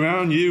showed me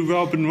around. You,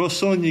 Rob, and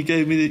Russell, and you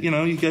gave me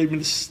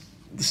the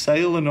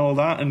sale and all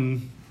that.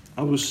 And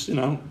I was,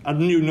 I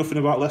knew nothing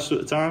about Leicester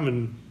at the time,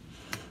 and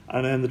I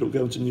ended up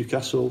going to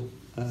Newcastle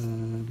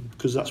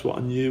because that's what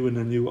I knew, and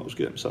I knew what I was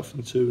getting myself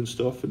into and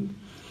stuff. And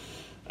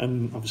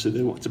obviously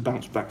they wanted to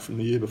bounce back from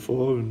the year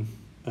before, and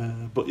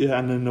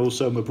then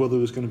also my brother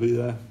was going to be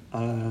there,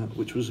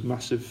 which was a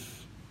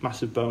massive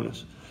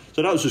bonus.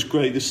 So that was just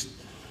great. This,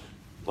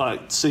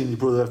 like, seeing your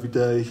brother every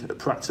day at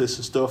practice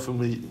and stuff, and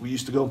we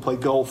used to go and play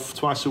golf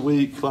twice a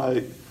week.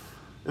 Like,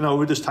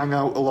 we just hang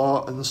out a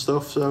lot and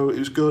stuff. So it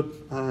was good.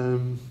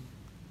 That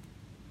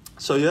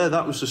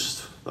was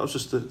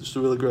just a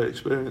really great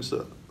experience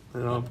that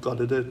I'm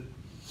glad I did.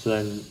 So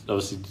then,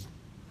 obviously,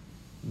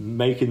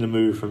 making the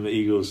move from the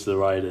Eagles to the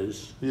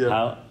Riders,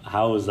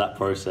 how was that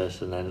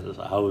process, and then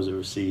how was it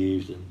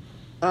received?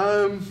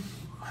 I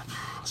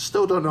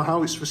still don't know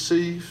how it's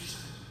received.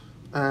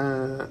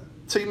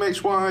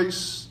 Teammates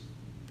wise,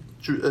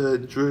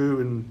 Drew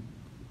and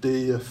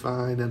Dee are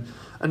fine,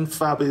 and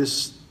Fab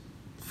is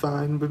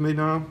fine with me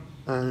now.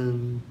 I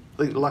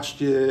think last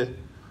year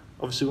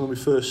obviously when we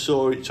first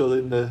saw each other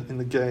in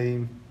the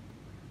game,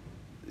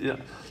 yeah,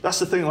 that's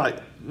the thing. Like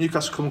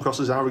Newcastle come across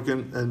as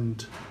arrogant,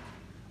 and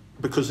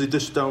because they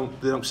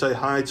don't say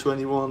hi to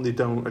anyone, they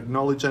don't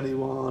acknowledge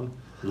anyone.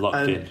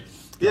 Locked in.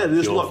 Yeah, they're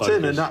just locked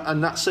focus. in,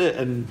 and that's it.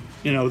 And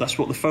that's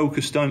what they're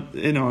focused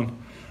in on.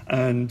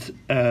 And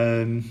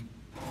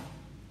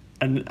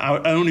I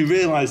only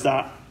realised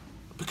that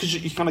because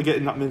you kind of get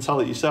in that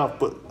mentality yourself.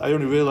 But I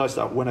only realised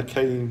that when I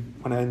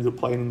ended up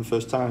playing them the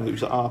first time, it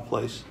was at our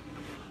place,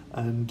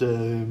 and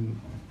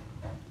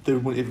they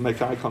wouldn't even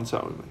make eye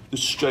contact with me. They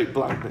straight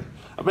blanked me.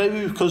 And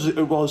maybe because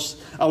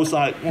I was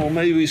like, well,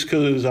 maybe it's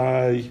because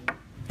I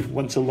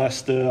went to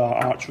Leicester, our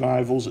arch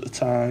rivals at the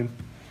time,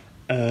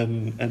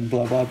 and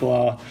blah blah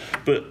blah.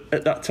 But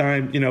at that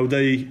time,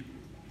 they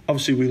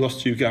obviously we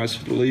lost 2 guys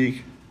for the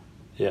league.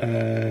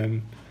 Yeah.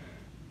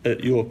 At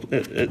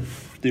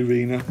the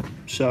arena,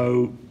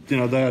 so they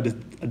had a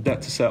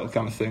debt to settle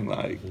kind of thing.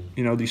 Like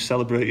they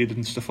celebrated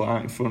and stuff like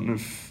that in front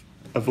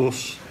of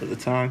us at the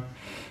time.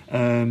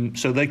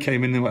 So they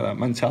came in with that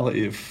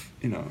mentality of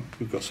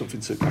we've got something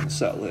to kind of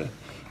settle here,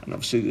 and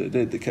obviously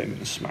they came in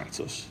and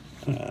smacked us.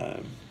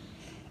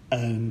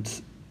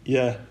 And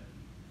yeah,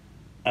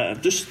 I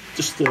just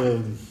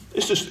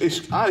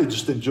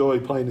enjoy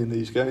playing in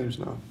these games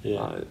now.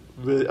 Yeah.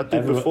 I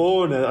did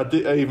before, and I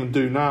even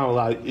do now,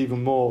 like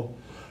even more.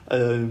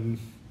 I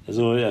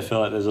feel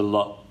like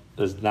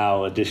there's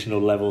now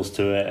additional levels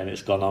to it, and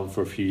it's gone on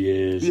for a few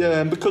years. Yeah,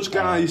 and because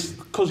guys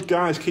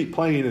keep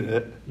playing in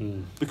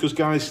it, because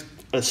guys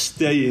are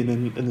staying,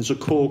 and there's a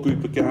core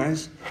group of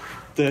guys,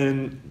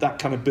 then that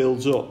kind of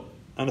builds up.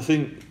 And I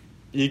think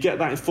you get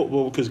that in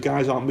football because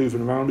guys aren't moving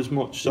around as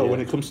much. So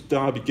when it comes to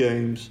derby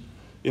games,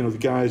 the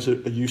guys are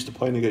used to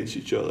playing against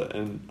each other,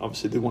 and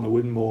obviously they want to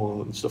win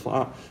more and stuff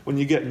like that. When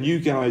you get new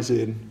guys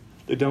in,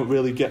 they don't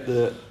really get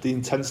the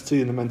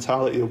intensity and the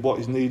mentality of what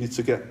is needed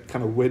to get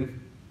kind of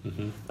win.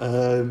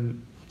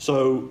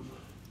 So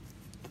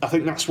I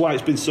think that's why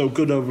it's been so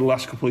good over the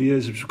last couple of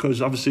years,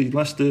 because obviously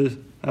Leicester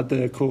had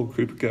their core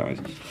group of guys,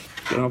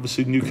 and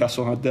obviously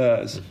Newcastle had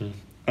theirs.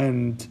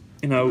 And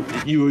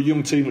you were a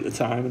young team at the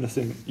time, and I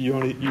think you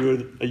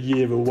were a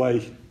year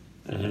away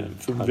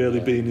from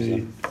really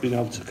being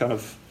able to kind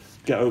of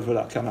get over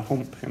that kind of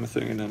hump kind of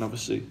thing. And then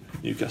obviously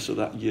Newcastle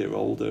that year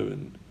older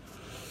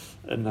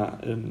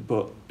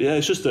but yeah,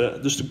 it's just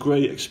a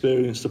great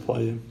experience to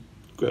play in.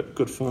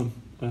 Good fun.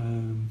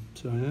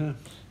 So yeah.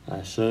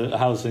 So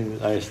how's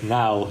things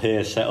now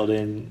here, settled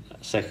in,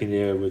 second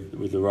year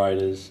with the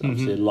Riders?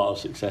 Obviously a lot of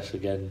success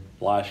again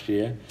last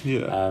year.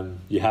 Yeah.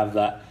 You have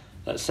that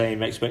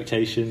same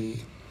expectation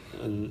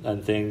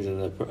and things,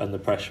 and the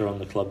pressure on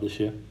the club this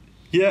year.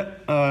 Yeah.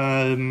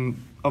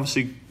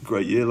 Obviously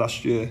great year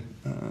last year.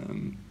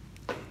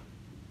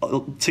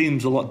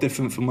 Team's a lot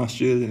different from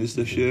last year than it is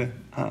this year.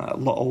 A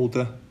lot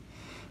older.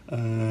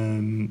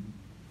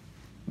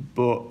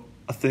 But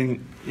I think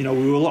we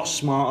were a lot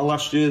smarter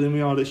last year than we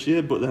are this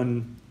year. But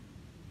then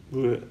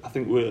I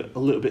think we're a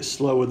little bit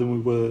slower than we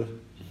were.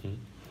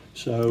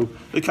 So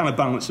they kind of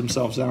balance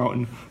themselves out,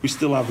 and we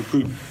still have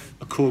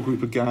a core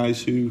group of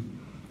guys who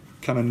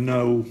kind of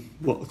know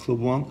what the club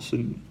wants,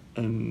 and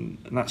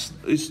that's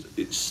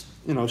it's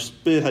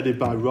spearheaded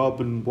by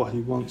Rob and what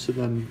he wants, and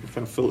then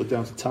kind of filtered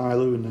down to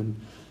Tyler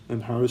and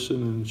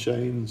Harrison and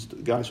Shane and the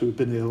guys who have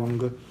been here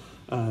longer.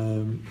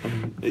 And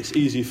it's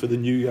easy for the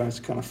new guys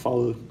to kind of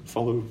follow,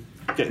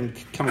 get in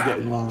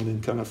line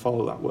and kind of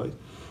follow that way.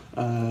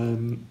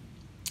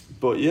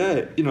 But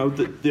yeah,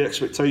 the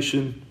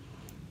expectation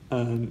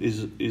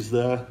is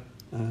there.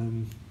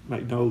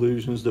 Make no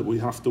illusions that we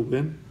have to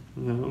win.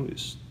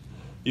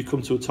 You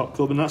come to a top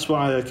club, and that's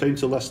why I came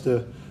to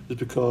Leicester, is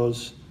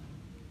because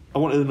I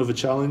wanted another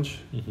challenge.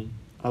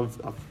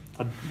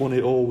 I'd won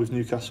it all with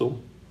Newcastle,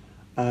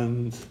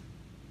 and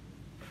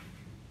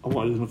I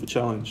wanted another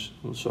challenge.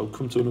 So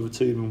come to another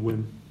team and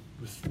win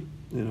with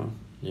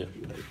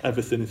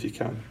everything if you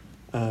can.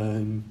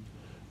 And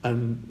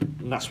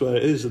that's where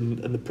it is, and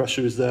the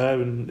pressure is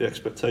there, and the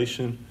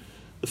expectation.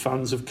 The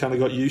fans have kind of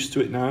got used to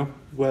it now,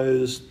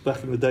 whereas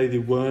back in the day they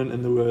weren't,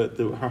 and they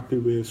were happy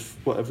with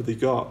whatever they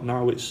got.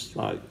 Now it's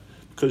like,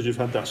 because you've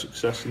had that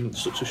success in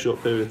such a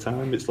short period of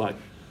time, it's like,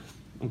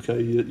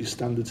 okay, your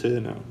standard's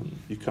here now, and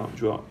you can't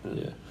drop.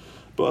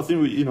 But I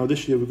think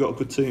this year we've got a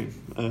good team,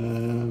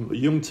 a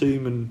young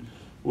team, and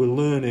we're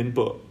learning,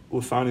 but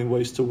we're finding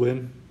ways to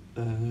win,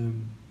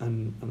 and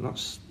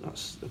that's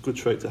a good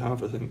trait to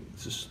have. I think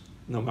it's just,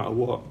 no matter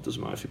what, it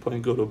doesn't matter if you're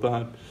playing good or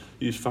bad,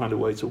 you just find a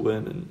way to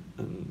win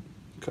and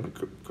kind of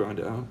grind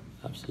it out.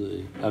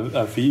 Absolutely.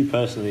 For you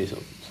personally,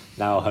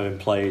 now having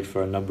played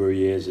for a number of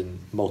years in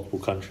multiple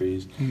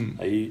countries,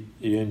 are you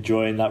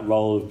enjoying that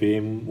role of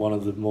being one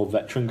of the more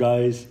veteran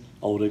guys,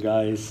 older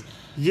guys?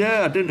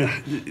 Yeah, I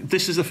didn't.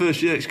 This is the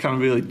first year it's kind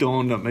of really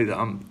dawned on me that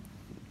I'm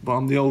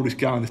the oldest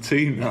guy on the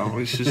team now,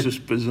 which is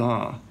just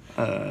bizarre.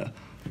 The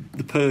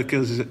perk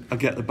is I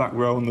get the back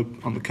row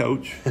on the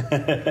coach,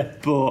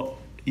 but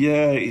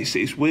yeah,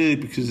 it's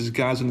weird because there's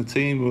guys on the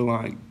team who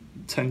are like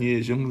 10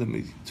 years younger than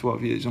me,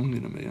 12 years younger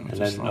than me. And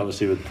then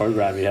obviously with the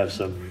programme you have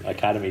some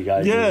academy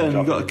guys. Yeah, and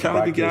you've got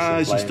academy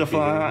guys and stuff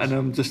like that. And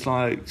I'm just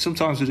like,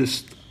 sometimes I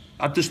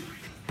just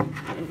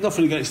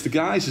nothing against the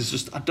guys. It's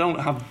just I don't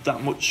have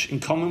that much in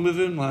common with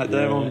them. Like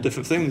they're on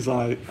different things.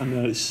 Like,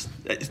 and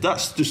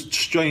that's just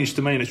strange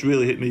to me, and it's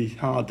really hit me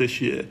hard this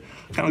year.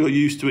 I kind of got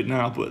used to it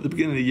now, but at the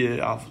beginning of the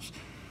year,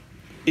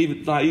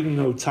 even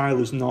though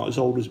Tyler's not as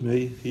old as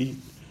me,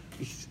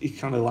 he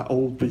kind of like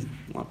old,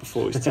 like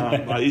before his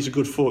time. Like he's a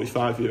good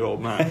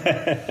 45-year-old man.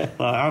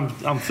 Like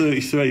I'm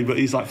 33, but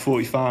he's like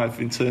 45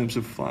 in terms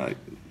of like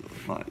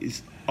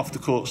he's off the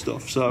court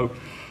stuff. So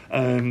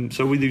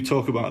we do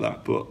talk about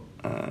that, but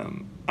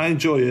I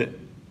enjoy it.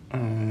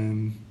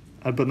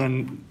 But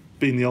then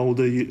being the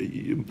older,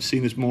 you're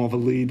seen as more of a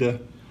leader.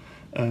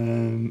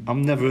 I'm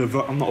not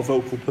a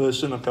vocal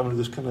person. I kind of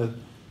just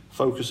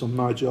focus on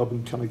my job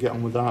and kind of get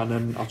on with that, and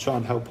then I'll try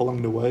and help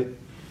along the way.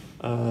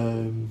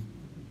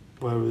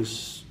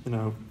 Whereas,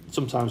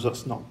 sometimes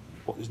that's not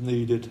what is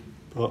needed.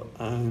 But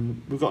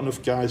we've got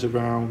enough guys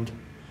around,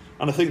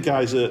 and I think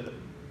guys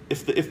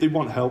if they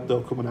want help,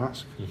 they'll come and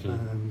ask.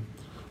 Mm-hmm.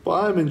 But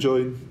I'm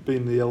enjoying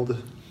being the elder.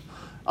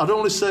 I'd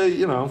only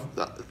say,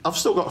 I've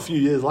still got a few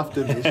years left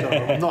in me, so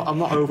I'm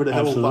not over the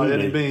hill by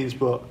any means.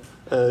 But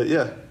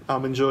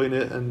I'm enjoying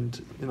it, and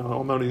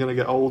I'm only going to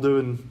get older,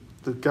 and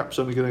the gap's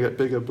only going to get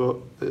bigger. But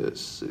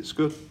it's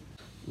good.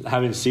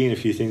 Having seen a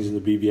few things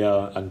in the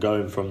BBL and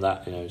going from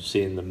that,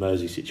 seeing the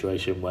Mersey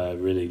situation where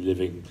really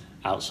living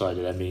outside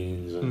of their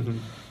means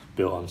and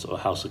built on sort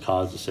of house of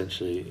cards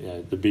essentially,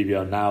 the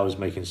BBL now is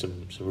making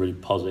some really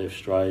positive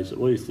strides.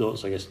 What are your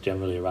thoughts, I guess,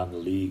 generally around the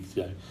league?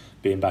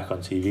 Being back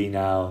on TV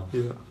now,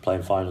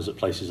 playing finals at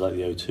places like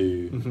the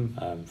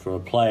O2. From a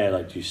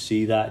player, do you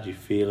see that? Do you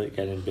feel it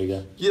getting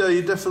bigger? Yeah,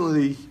 you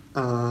definitely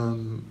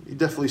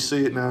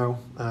see it now.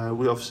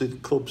 We obviously the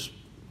clubs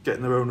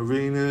getting their own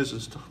arenas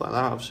and stuff like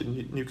that.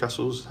 Obviously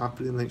Newcastle's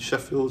happening. I think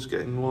Sheffield's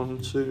getting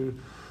one too.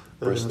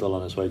 Bristol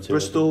on its way too.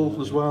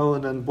 Bristol as well,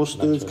 and then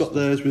Worcester's got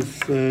theirs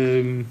with.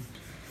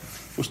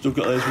 Worcester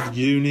got theirs with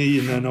Uni,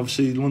 and then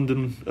obviously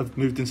London have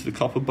moved into the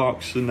Copper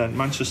Box, and then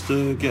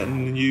Manchester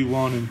getting a new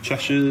one, and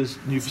Cheshire's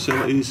new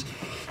facilities.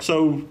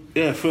 So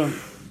from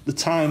the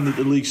time that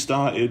the league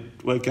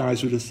started, where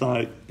guys were just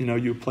like,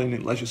 you were playing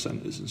in leisure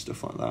centres and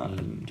stuff like that,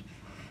 and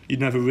you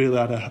never really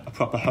had a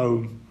proper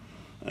home.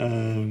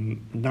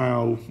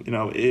 Now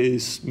it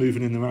is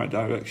moving in the right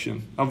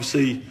direction.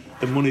 Obviously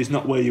the money's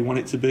not where you want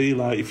it to be.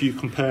 Like if you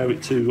compare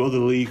it to other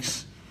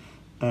leagues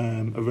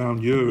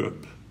around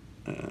Europe,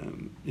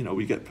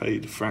 we get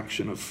paid a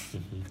fraction of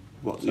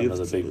what some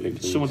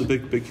of the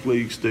big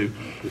leagues do.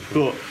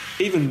 But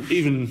even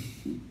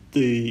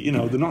the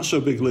the not so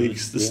big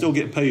leagues, they're still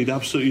getting paid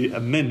absolutely a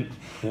mint,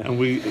 and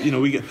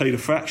we get paid a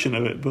fraction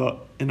of it. But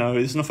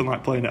it's nothing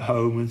like playing at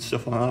home and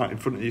stuff like that in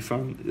front of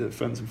your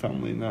friends and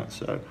family and that.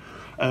 So,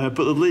 but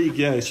the league,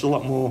 it's a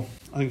lot more.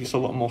 I think it's a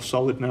lot more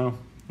solid now.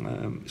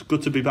 It's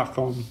good to be back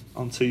on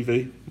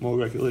TV more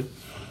regularly.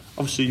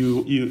 Obviously,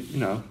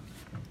 you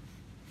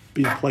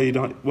being played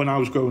on, when I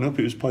was growing up,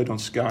 it was played on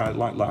Sky,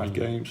 like live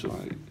games.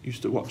 Like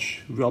used to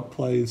watch Rob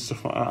play and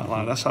stuff like that.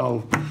 Like that's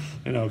how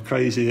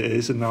crazy it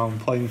is. And now I'm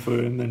playing for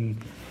him.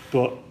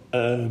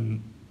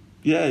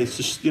 It's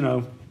just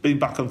being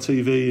back on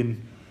TV,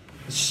 and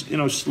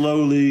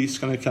slowly it's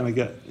going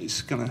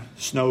to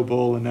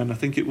snowball, and then I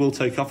think it will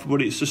take off.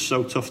 But it's just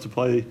so tough to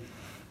play,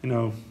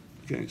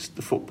 against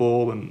the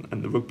football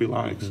and the rugby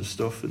likes and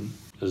stuff. And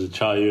as a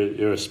child,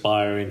 you're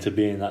aspiring to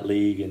be in that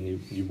league,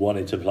 and you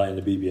wanted to play in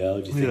the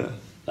BBL. Do you think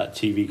that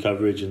TV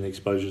coverage and the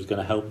exposure is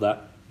going to help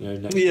that?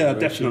 Next generation?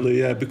 Definitely.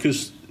 Yeah,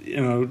 because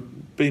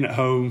being at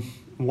home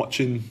and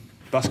watching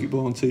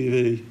basketball on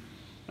TV,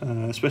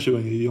 especially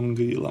when you're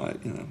younger, you're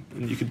like,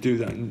 and you could do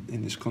that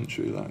in this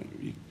country. Like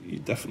you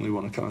definitely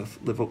want to kind of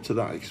live up to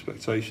that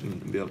expectation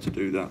and be able to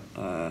do that.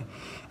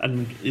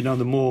 And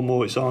the more and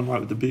more it's on, like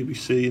with the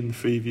BBC and the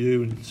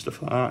Freeview and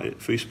stuff like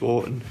that, Free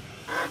Sport, and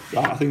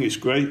I think it's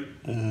great.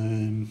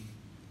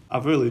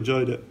 I've really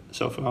enjoyed it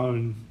so far,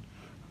 and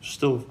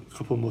still a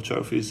couple more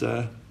trophies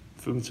there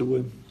for me to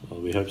win.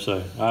 Well, we hope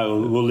so. All right,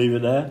 we'll leave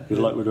it there. Good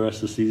luck with the rest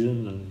of the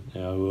season, and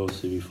we'll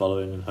obviously be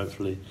following and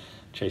hopefully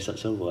chase that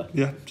silverware.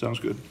 Yeah, sounds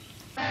good.